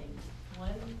two things.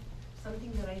 One,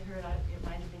 something that I heard, it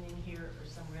might have been in here or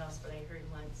somewhere else, but I heard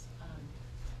once,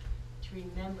 to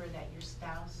remember that your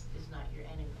spouse is not your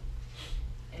enemy.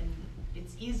 And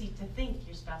it's easy to think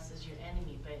your spouse is your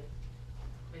enemy, but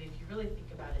if you really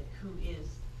think about it, who is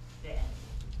the enemy?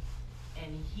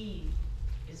 And he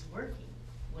is working.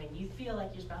 When you feel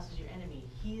like your spouse is your enemy,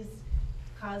 he's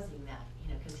causing that,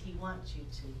 because he wants you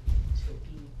to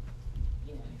be,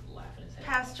 Laughing his head.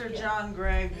 Pastor John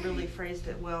Gregg really phrased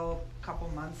it well a couple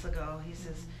months ago. He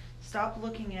says, stop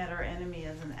looking at our enemy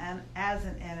as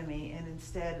an enemy and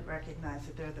instead recognize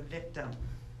that they're the victim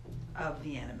of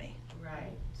the enemy.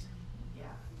 Right.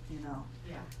 Yeah.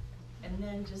 Yeah. And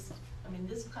then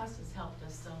this class has helped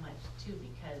us so much too,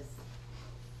 because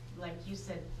like you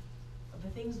said, the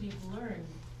things we've learned,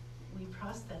 we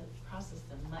process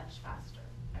them much faster.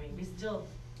 I mean, we still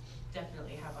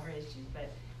definitely have our issues, but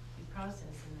we process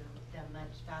them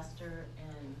much faster,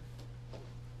 and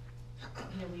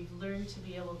we've learned to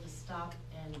be able to stop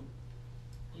and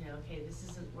okay, this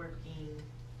isn't working.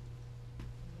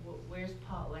 Where's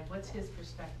Paul? Like, what's his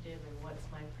perspective and what's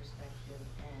my perspective?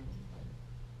 And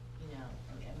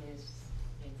it's just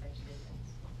made such a difference.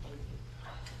 Thank you.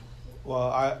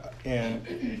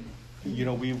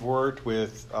 Well, we've worked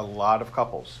with a lot of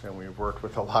couples and we've worked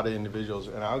with a lot of individuals,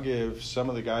 and I'll give some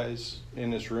of the guys in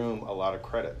this room a lot of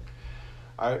credit.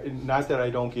 Not that I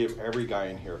don't give every guy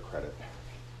in here credit,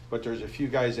 but there's a few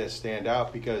guys that stand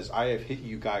out because I have hit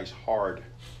you guys hard,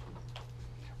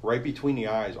 right between the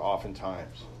eyes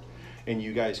oftentimes, and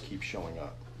you guys keep showing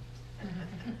up.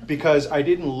 Because I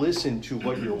didn't listen to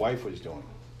what your wife was doing.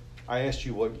 I asked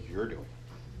you what you're doing.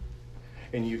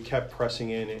 And you kept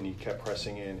pressing in, and you kept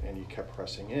pressing in, and you kept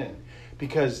pressing in.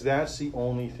 Because that's the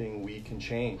only thing we can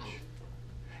change.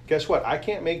 Guess what? I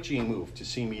can't make Jean move to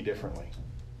see me differently.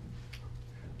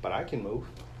 But I can move.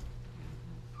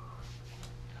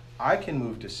 I can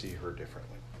move to see her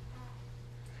differently.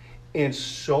 And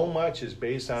so much is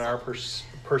based on our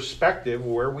perspective,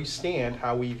 where we stand,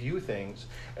 how we view things,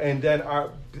 and then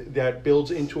that builds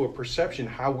into a perception,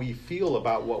 how we feel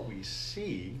about what we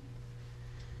see,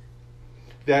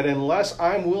 that unless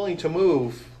I'm willing to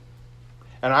move,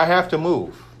 and I have to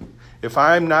move, if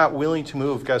I'm not willing to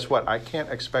move, guess what? I can't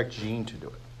expect Jean to do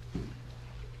it.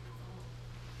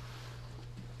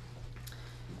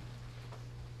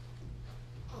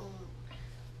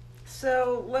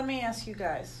 So let me ask you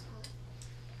guys.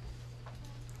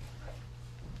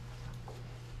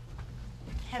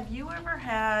 Have you ever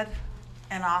had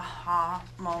an aha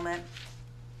moment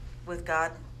with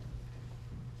God?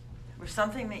 Or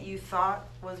something that you thought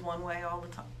was one way all the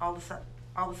time, all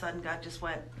of a sudden God just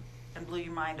went and blew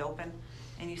your mind open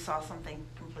and you saw something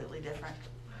completely different?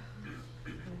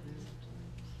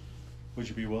 Would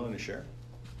you be willing to share?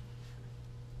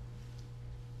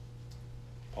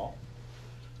 Paul?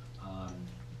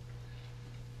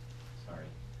 Sorry.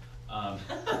 I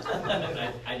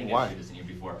think Why? I've shared this in here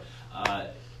before.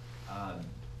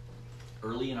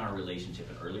 Early in our relationship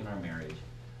and early in our marriage,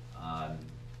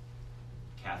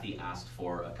 Kathy asked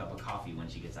for a cup of coffee when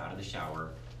she gets out of the shower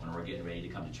when we're getting ready to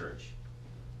come to church.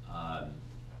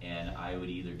 And I would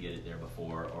either get it there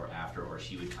before or after, or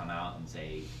she would come out and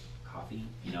say, coffee,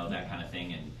 that kind of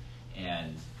thing.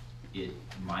 And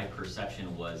my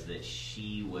perception was that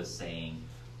she was saying,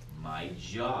 my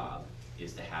job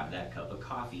is to have that cup of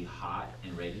coffee hot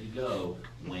and ready to go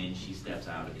when she steps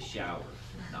out of the shower.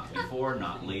 Not before,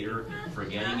 not later,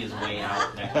 forgetting his way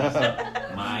out, that kind of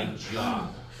stuff. My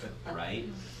job, right?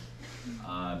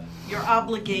 Your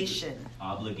obligation.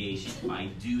 Obligation, my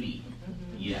duty.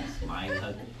 Yes,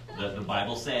 the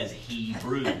Bible says he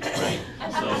brewed, right?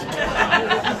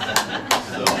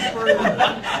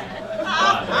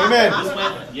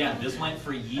 Amen. This went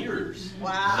for years.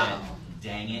 Wow. That,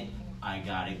 dang it, I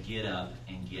gotta get up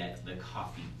and get the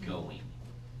coffee going.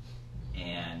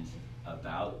 And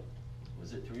about,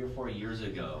 was it 3 or 4 years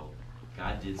ago,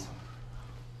 God did something.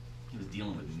 He was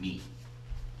dealing with me.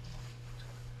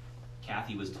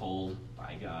 Kathy was told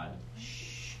by God,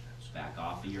 shh, back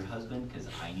off of your husband because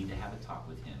I need to have a talk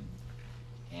with him.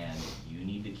 And you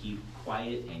need to keep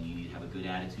quiet and you need to have a good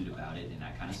attitude about it and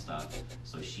that kind of stuff.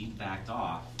 So she backed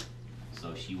off,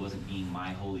 so she wasn't being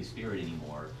my Holy Spirit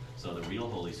anymore. So the real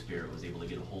Holy Spirit was able to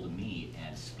get a hold of me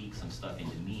and speak some stuff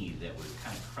into me that was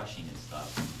kind of crushing and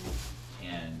stuff.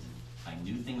 And I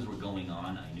knew things were going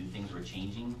on, I knew things were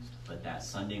changing, but that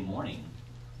Sunday morning,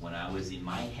 when I was in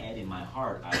my head, in my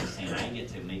heart, I was saying, I get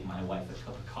to make my wife a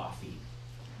cup of coffee.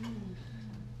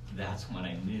 that's when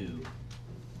I knew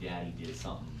Daddy did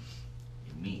something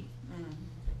in me.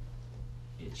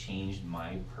 It changed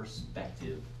my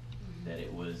perspective that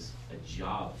it was a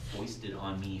job foisted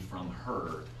on me from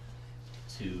her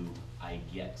to I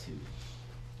get to.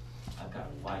 I've got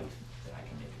a wife that I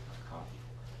can make a cup of coffee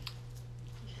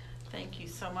for. Thank you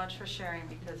so much for sharing,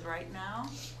 because right now,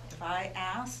 if I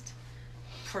asked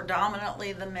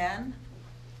predominantly the men,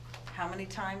 how many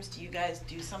times do you guys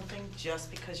do something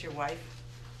just because your wife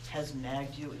has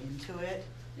nagged you into it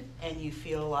and you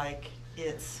feel like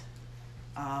it's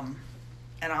an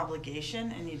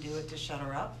obligation and you do it to shut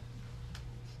her up?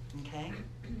 Okay?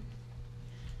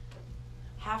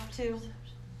 Have to,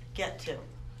 get to.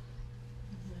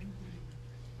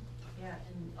 Yeah,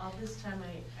 and all this time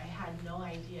I had no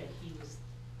idea he was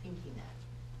thinking that.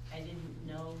 I didn't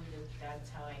know that that's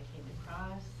how I came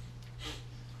across.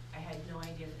 I had no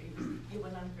idea. It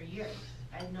went on for years.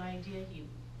 I had no idea he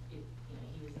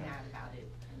was mad about it,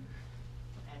 and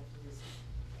it was,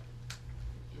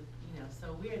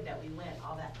 so weird that we went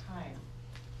all that time,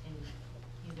 and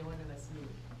neither one of us knew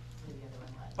who the other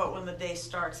one was. But when the day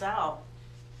starts out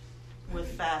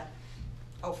with that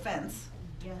offense,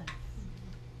 yeah,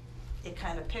 it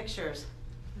kind of pictures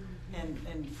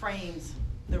and frames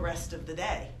the rest of the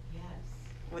day.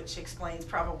 Which explains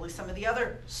probably some of the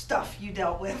other stuff you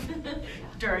dealt with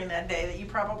during that day that you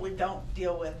probably don't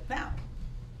deal with now.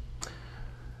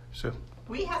 So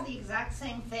we have the exact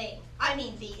same thing. I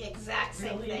mean, the exact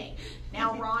same thing.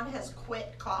 Now Ron has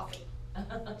quit coffee.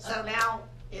 So now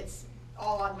it's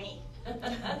all on me.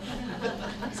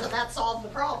 So that solved the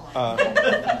problem.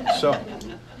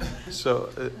 So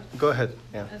go ahead.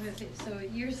 Yeah. I was going to say, so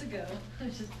years ago, I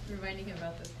was just reminding him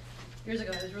about this. Years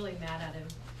ago, I was really mad at him.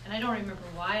 And I don't remember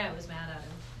why I was mad at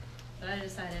him. But I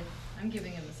decided I'm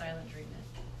giving him the silent treatment.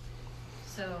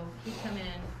 So he'd come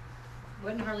in,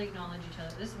 wouldn't hardly acknowledge each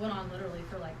other. This went on literally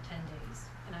for like 10 days.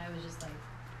 And I was just like,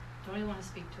 don't even want to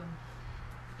speak to him.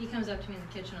 He comes up to me in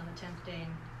the kitchen on the 10th day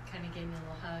and kind of gave me a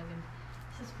little hug. And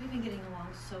he says, we've been getting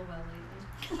along so well lately.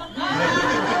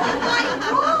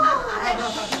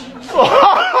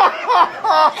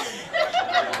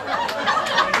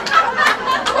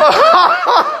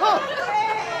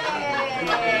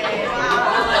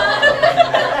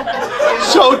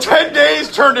 So 10 days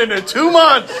turned into 2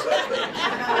 months.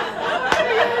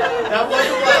 That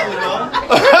wasn't well,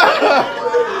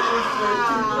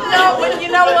 No, but you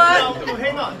know what? No,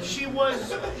 hang on. She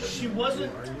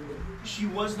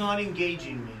was not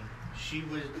engaging me. She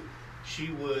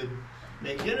would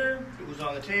make dinner. It was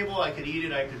on the table. I could eat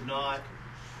it. I could not.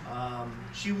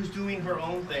 She was doing her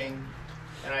own thing,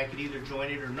 and I could either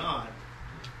join it or not.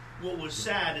 What was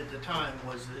sad at the time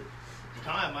was that at the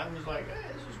time I was like,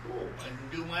 hey, this is cool. I can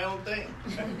do my own thing.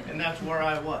 And that's where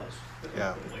I was.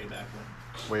 Yeah. Way back when.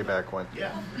 Way back when.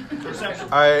 Yeah. Perception.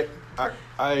 I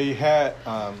had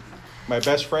my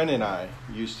best friend and I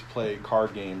used to play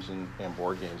card games and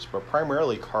board games, but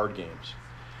primarily card games.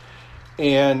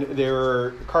 And there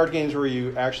were card games where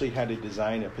you actually had to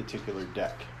design a particular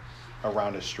deck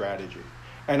around a strategy.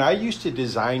 And I used to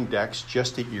design decks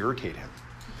just to irritate him.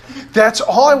 That's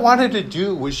all I wanted to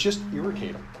do, was just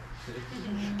irritate him.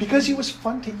 Because he was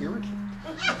fun to irritate.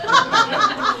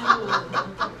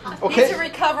 Okay. He's a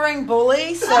recovering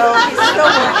bully, so he's still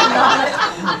working on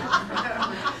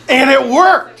it. And it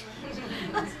worked.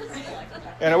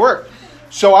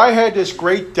 So I had this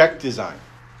great deck design,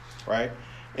 right?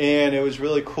 And it was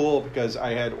really cool because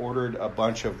I had ordered a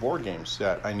bunch of board games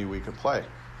that I knew we could play.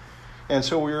 And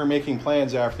so we were making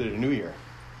plans after the new year.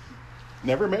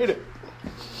 Never made it.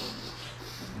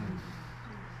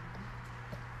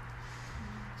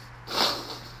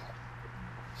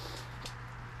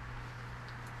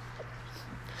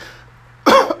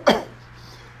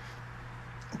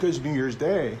 Because New Year's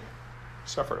Day,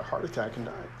 suffered a heart attack and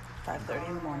died. 5:30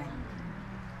 in the morning.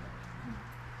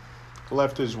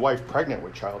 Left his wife pregnant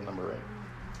with child number 8.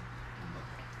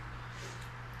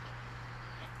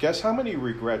 Guess how many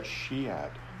regrets she had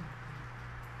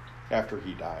after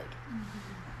he died?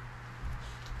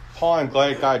 Paul, I'm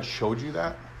glad God showed you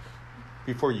that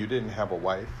before you didn't have a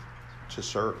wife to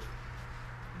serve.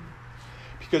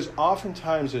 Because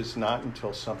oftentimes it's not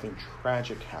until something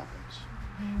tragic happens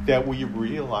that we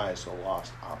realize the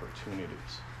lost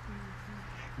opportunities.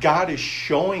 God is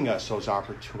showing us those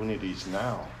opportunities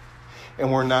now.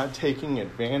 And we're not taking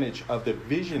advantage of the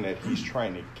vision that he's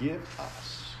trying to give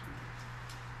us.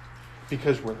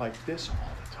 Because we're like this all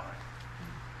the time.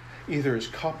 Either as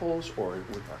couples or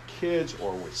with our kids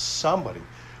or with somebody.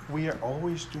 We are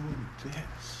always doing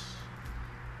this.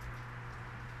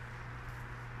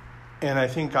 And I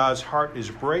think God's heart is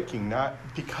breaking, not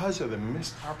because of the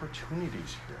missed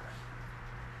opportunities here.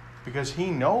 Because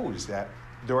he knows that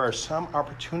there are some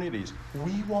opportunities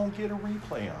we won't get a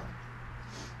replay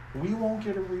on. We won't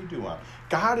get a redo on.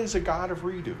 God is a God of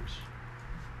redos.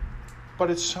 But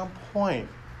at some point,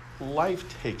 life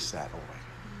takes that away.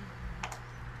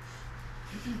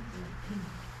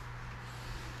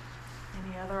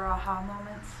 Any other aha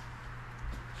moments?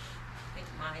 I think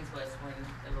mine was when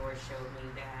the Lord showed me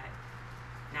that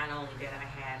not only did I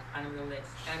have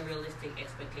unrealistic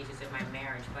expectations in my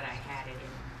marriage, but I had it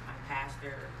in my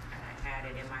pastor, and I had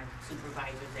it in my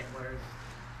supervisors at work,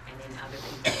 and in other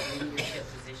people in leadership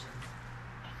positions.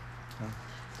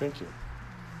 Thank you.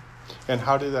 And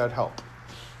how did that help?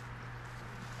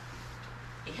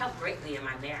 It helped greatly in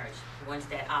my marriage, once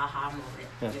that aha moment,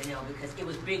 you know, because it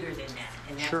was bigger than that.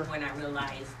 And that's when I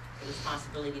realized the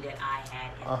responsibility that I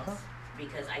had in this.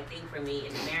 Because I think for me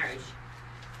in marriage,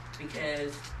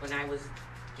 because when I was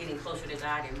getting closer to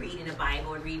God and reading the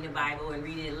Bible and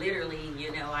reading it literally,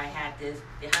 you know, I had this,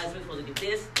 the husband's supposed to do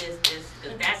this,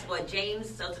 because that's what James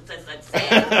said,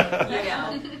 you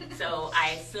know. So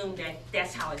I assumed that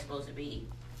that's how it's supposed to be,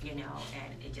 you know,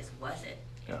 and it just wasn't.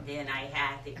 Yeah. And then I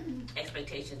had the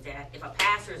expectations that if a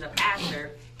pastor is a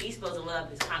pastor, he's supposed to love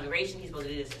his congregation, he's supposed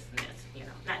to do this, and this, you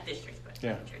know, not this church, but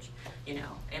church, you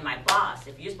know. And my boss,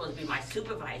 if you're supposed to be my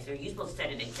supervisor, you're supposed to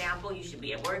set an example, you should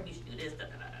be at work, you should do this, da,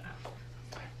 da, da, da.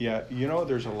 Yeah, you know,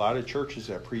 there's a lot of churches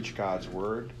that preach God's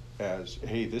word as,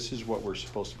 hey, this is what we're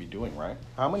supposed to be doing, right?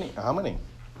 How many?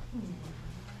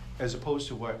 As opposed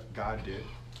to what God did,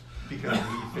 because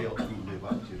we failed to live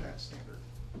up to that standard.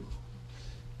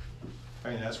 I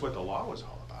mean, that's what the law was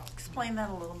all about. Explain that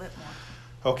a little bit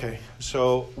more. Okay,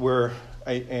 so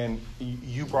and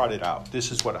you brought it out.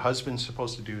 This is what a husband's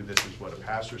supposed to do. This is what a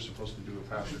pastor's supposed to do. A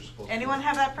pastor's supposed to do. Anyone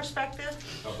have that perspective?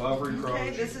 Above reproach. Okay,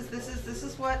 this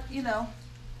is what, you know.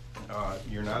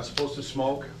 You're not supposed to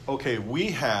smoke. Okay, we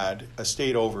had a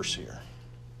state overseer,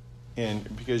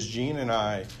 and because Jean and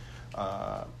I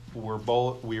we were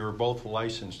both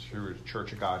licensed through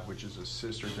Church of God, which is a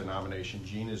sister denomination.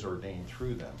 Jean is ordained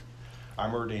through them.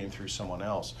 I'm ordained through someone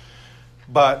else.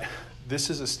 But this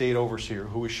is a state overseer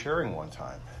who was sharing one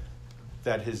time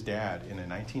that his dad in the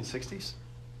 1960s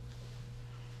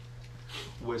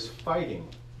was fighting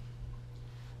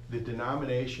the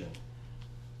denomination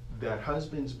that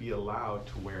husbands be allowed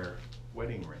to wear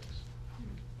wedding rings.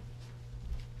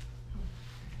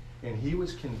 And he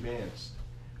was convinced,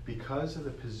 because of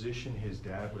the position his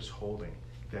dad was holding,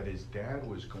 that his dad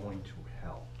was going to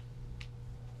hell.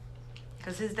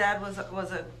 Because his dad was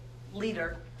a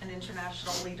leader, an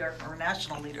international leader, or a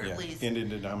national leader at least. In the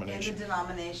denomination. In the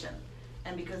denomination.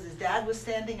 And because his dad was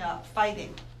standing up,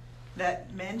 fighting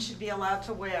that men should be allowed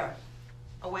to wear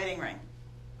a wedding ring,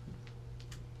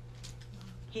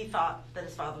 he thought that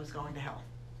his father was going to hell.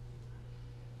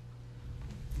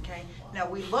 Okay? Now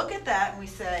we look at that and we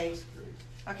say,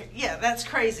 okay, yeah, that's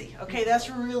crazy. Okay, that's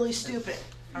really stupid.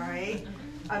 All right?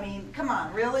 I mean, come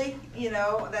on, really? You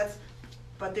know,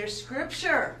 but there's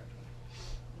scripture.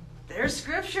 There's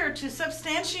scripture to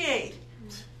substantiate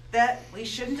that we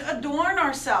shouldn't adorn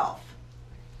ourselves.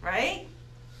 Right?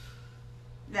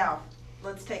 Now,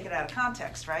 let's take it out of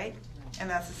context, right? And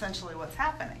that's essentially what's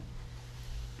happening.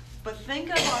 But think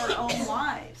of our own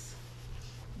lives.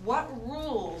 What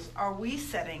rules are we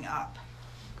setting up?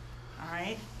 All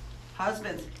right?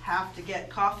 Husbands have to get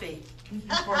coffee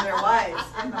for their wives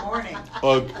in the morning.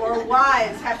 Or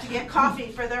wives have to get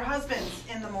coffee for their husbands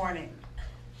in the morning.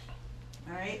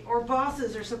 All right? Or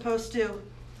bosses are supposed to.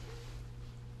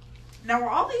 Now, are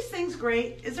all these things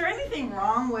great? Is there anything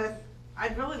wrong with,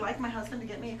 I'd really like my husband to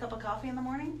get me a cup of coffee in the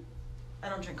morning? I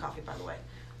don't drink coffee, by the way.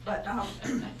 But,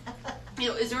 you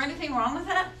know, is there anything wrong with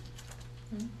that?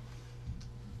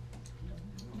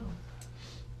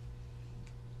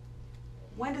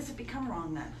 When does it become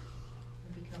wrong then?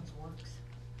 It becomes works.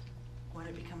 When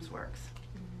it becomes works.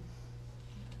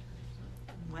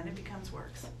 When it becomes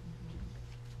works.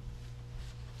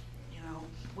 You know,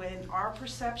 when our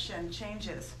perception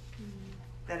changes,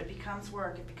 that it becomes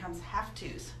work, it becomes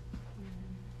have-tos.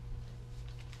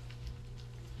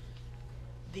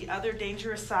 The other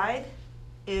dangerous side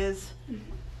is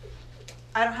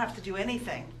I don't have to do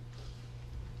anything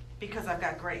because I've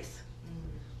got grace.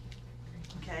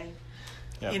 Okay?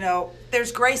 Yep. You know,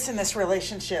 there's grace in this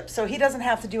relationship, so he doesn't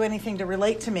have to do anything to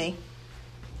relate to me.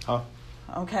 Huh?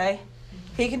 Okay?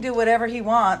 He can do whatever he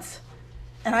wants,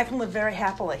 and I can live very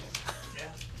happily.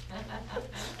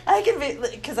 I can be,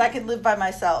 because I can live by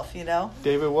myself, you know?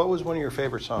 David, what was one of your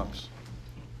favorite songs?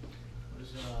 It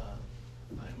was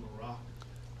I Am a Rock,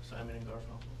 Simon and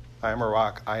Garfunkel. I am a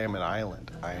rock. I am an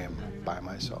island. I am by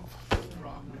myself.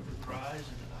 Rock never cries and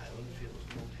an island feels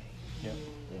no pain.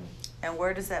 Yep. And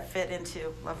where does that fit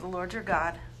into? Love the Lord your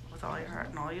God with all your heart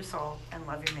and all your soul, and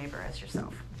love your neighbor as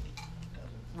yourself.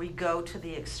 We go to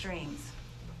the extremes.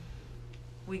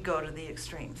 We go to the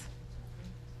extremes.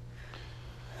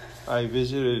 I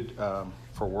visited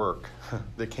for work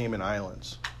the Cayman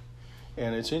Islands.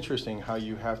 And it's interesting how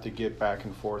you have to get back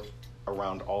and forth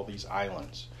around all these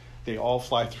islands. They all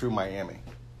fly through Miami.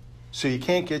 So you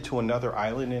can't get to another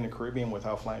island in the Caribbean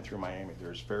without flying through Miami.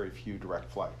 There's very few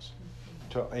direct flights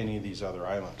to any of these other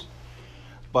islands.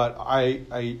 But I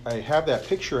have that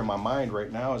picture in my mind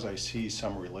right now as I see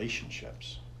some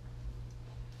relationships.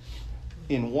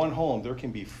 In one home, there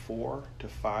can be 4 to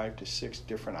 5 to 6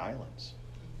 different islands.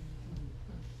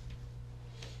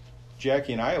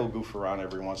 Jackie and I will goof around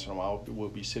every once in a while. We'll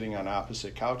be sitting on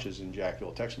opposite couches, and Jackie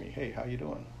will text me, "Hey, how you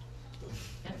doing?"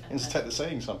 Instead of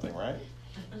saying something, right?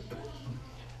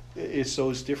 It's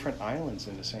those different islands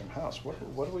in the same house. What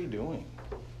are we doing?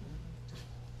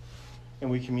 And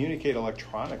we communicate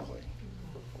electronically.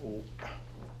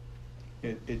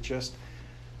 It just,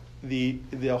 the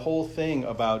whole thing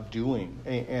about doing,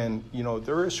 and you know,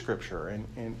 there is scripture,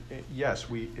 and yes,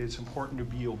 it's important to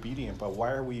be obedient, but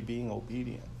why are we being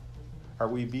obedient? Are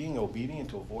we being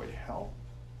obedient to avoid hell?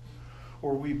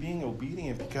 Or are we being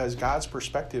obedient because God's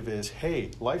perspective is, hey,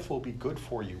 life will be good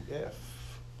for you if.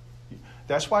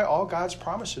 That's why all God's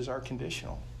promises are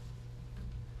conditional.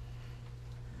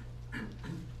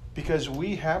 Because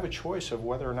we have a choice of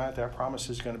whether or not that promise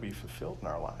is going to be fulfilled in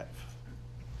our life.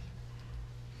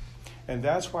 And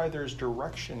that's why there's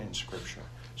direction in Scripture,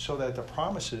 so that the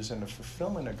promises and the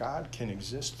fulfillment of God can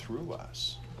exist through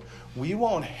us. We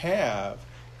won't have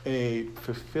a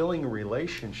fulfilling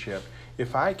relationship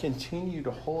if I continue to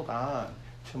hold on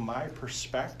to my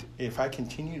perspective, if I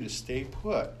continue to stay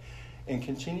put and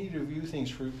continue to view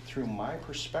things through my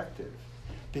perspective.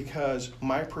 Because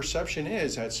my perception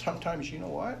is that sometimes, you know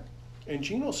what? And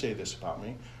Gene will say this about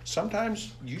me,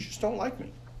 sometimes you just don't like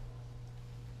me.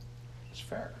 It's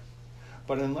fair.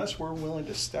 But unless we're willing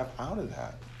to step out of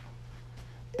that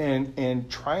and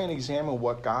try and examine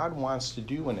what God wants to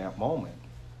do in that moment,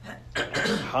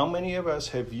 how many of us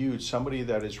have viewed somebody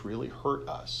that has really hurt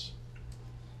us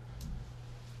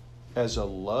as a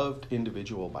loved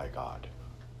individual by God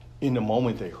in the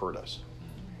moment they hurt us?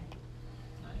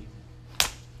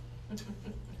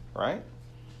 Right?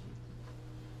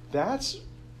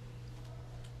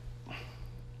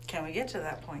 Can we get to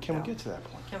that point? Can we get to that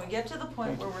point? Can we get to the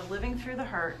point where we're living through the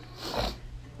hurt,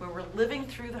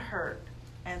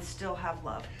 and still have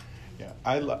love? Yeah,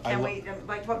 Can we,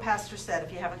 like what Pastor said,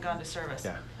 if you haven't gone to service?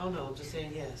 Yeah. Oh no, just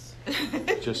saying yes.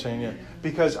 Just saying yeah.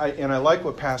 Because I like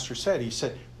what Pastor said. He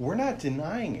said, we're not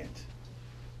denying it.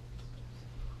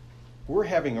 We're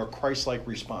having a Christ-like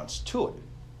response to it.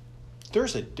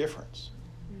 There's a difference.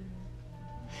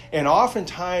 And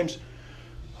oftentimes,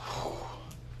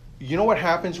 you know what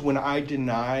happens when I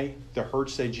deny the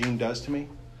hurts that Gene does to me?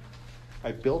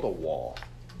 I build a wall.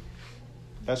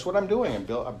 That's what I'm doing. I'm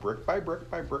building brick by brick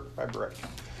by brick by brick.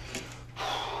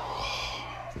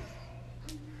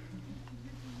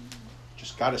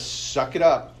 Just got to suck it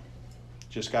up.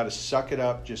 Just got to suck it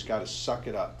up. Just got to suck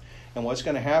it up. And what's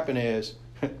going to happen is,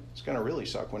 it's going to really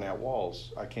suck when that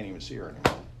wall's, I can't even see her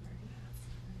anymore.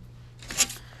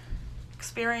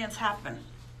 Experience happened.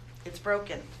 It's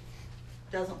broken.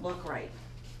 Doesn't look right.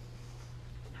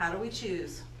 How do we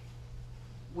choose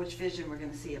which vision we're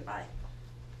going to see it by?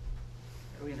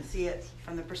 Are we going to see it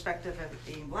from the perspective of it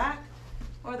being black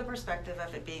or the perspective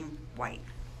of it being white?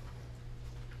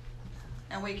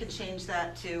 And we can change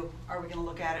that to, are we going to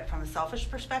look at it from a selfish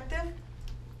perspective?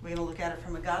 Are we going to look at it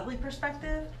from a godly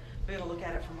perspective? We're going to look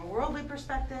at it from a worldly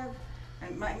perspective.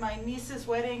 And my niece's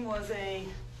wedding was a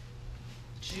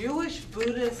Jewish,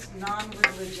 Buddhist,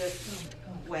 non-religious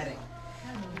wedding.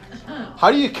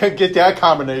 How do you get that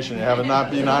combination and have it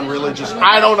not be non-religious?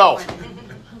 I don't know.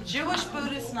 Jewish,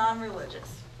 Buddhist,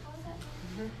 non-religious.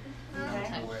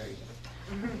 Okay.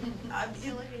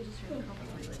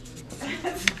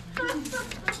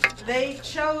 They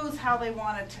chose how they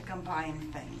wanted to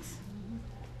combine things.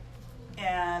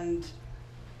 And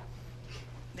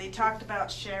they talked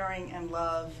about sharing and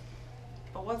love,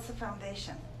 but what's the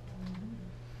foundation?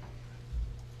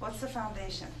 What's the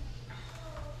foundation?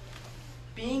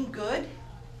 Being good,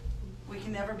 we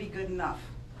can never be good enough.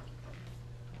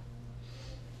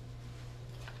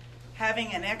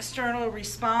 Having an external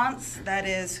response that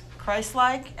is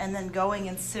Christ-like and then going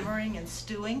and simmering and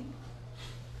stewing,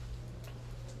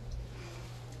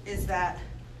 is that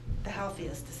the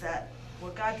healthiest? Is that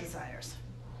what God desires?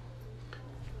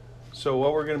 So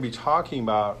what we're going to be talking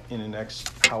about in the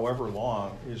next however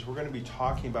long is we're going to be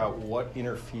talking about what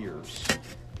interferes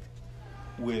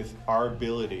with our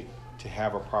ability to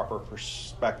have a proper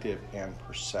perspective and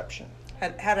perception.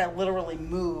 How to literally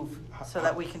move so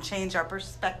that we can change our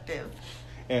perspective.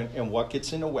 And what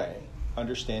gets in the way,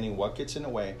 understanding what gets in the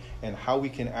way, and how we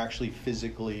can actually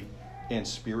physically and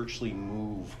spiritually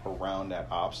move around that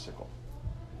obstacle.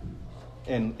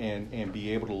 And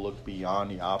be able to look beyond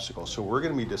the obstacle. So we're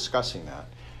going to be discussing that.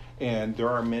 And there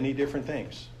are many different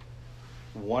things.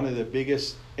 One of the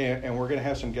biggest, and we're going to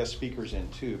have some guest speakers in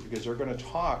too, because they're going to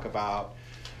talk about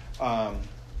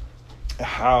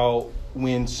how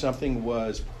when something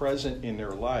was present in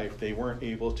their life, they weren't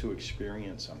able to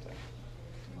experience something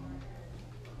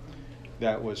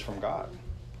that was from God.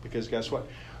 Because guess what?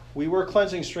 We work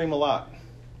Cleansing Stream a lot.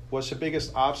 What's the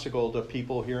biggest obstacle to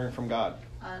people hearing from God?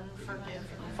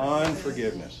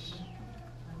 Unforgiveness.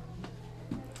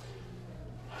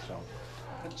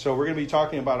 So we're going to be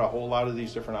talking about a whole lot of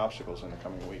these different obstacles in the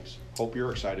coming weeks. Hope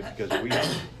you're excited because we are.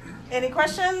 Any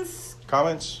questions?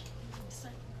 Comments?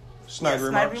 Snide remarks?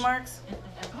 Snide remarks?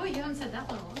 Oh, you haven't said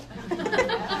that one.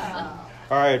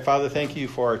 All right, Father, thank you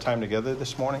for our time together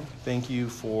this morning. Thank you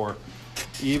for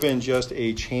even just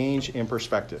a change in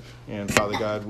perspective. And Father God,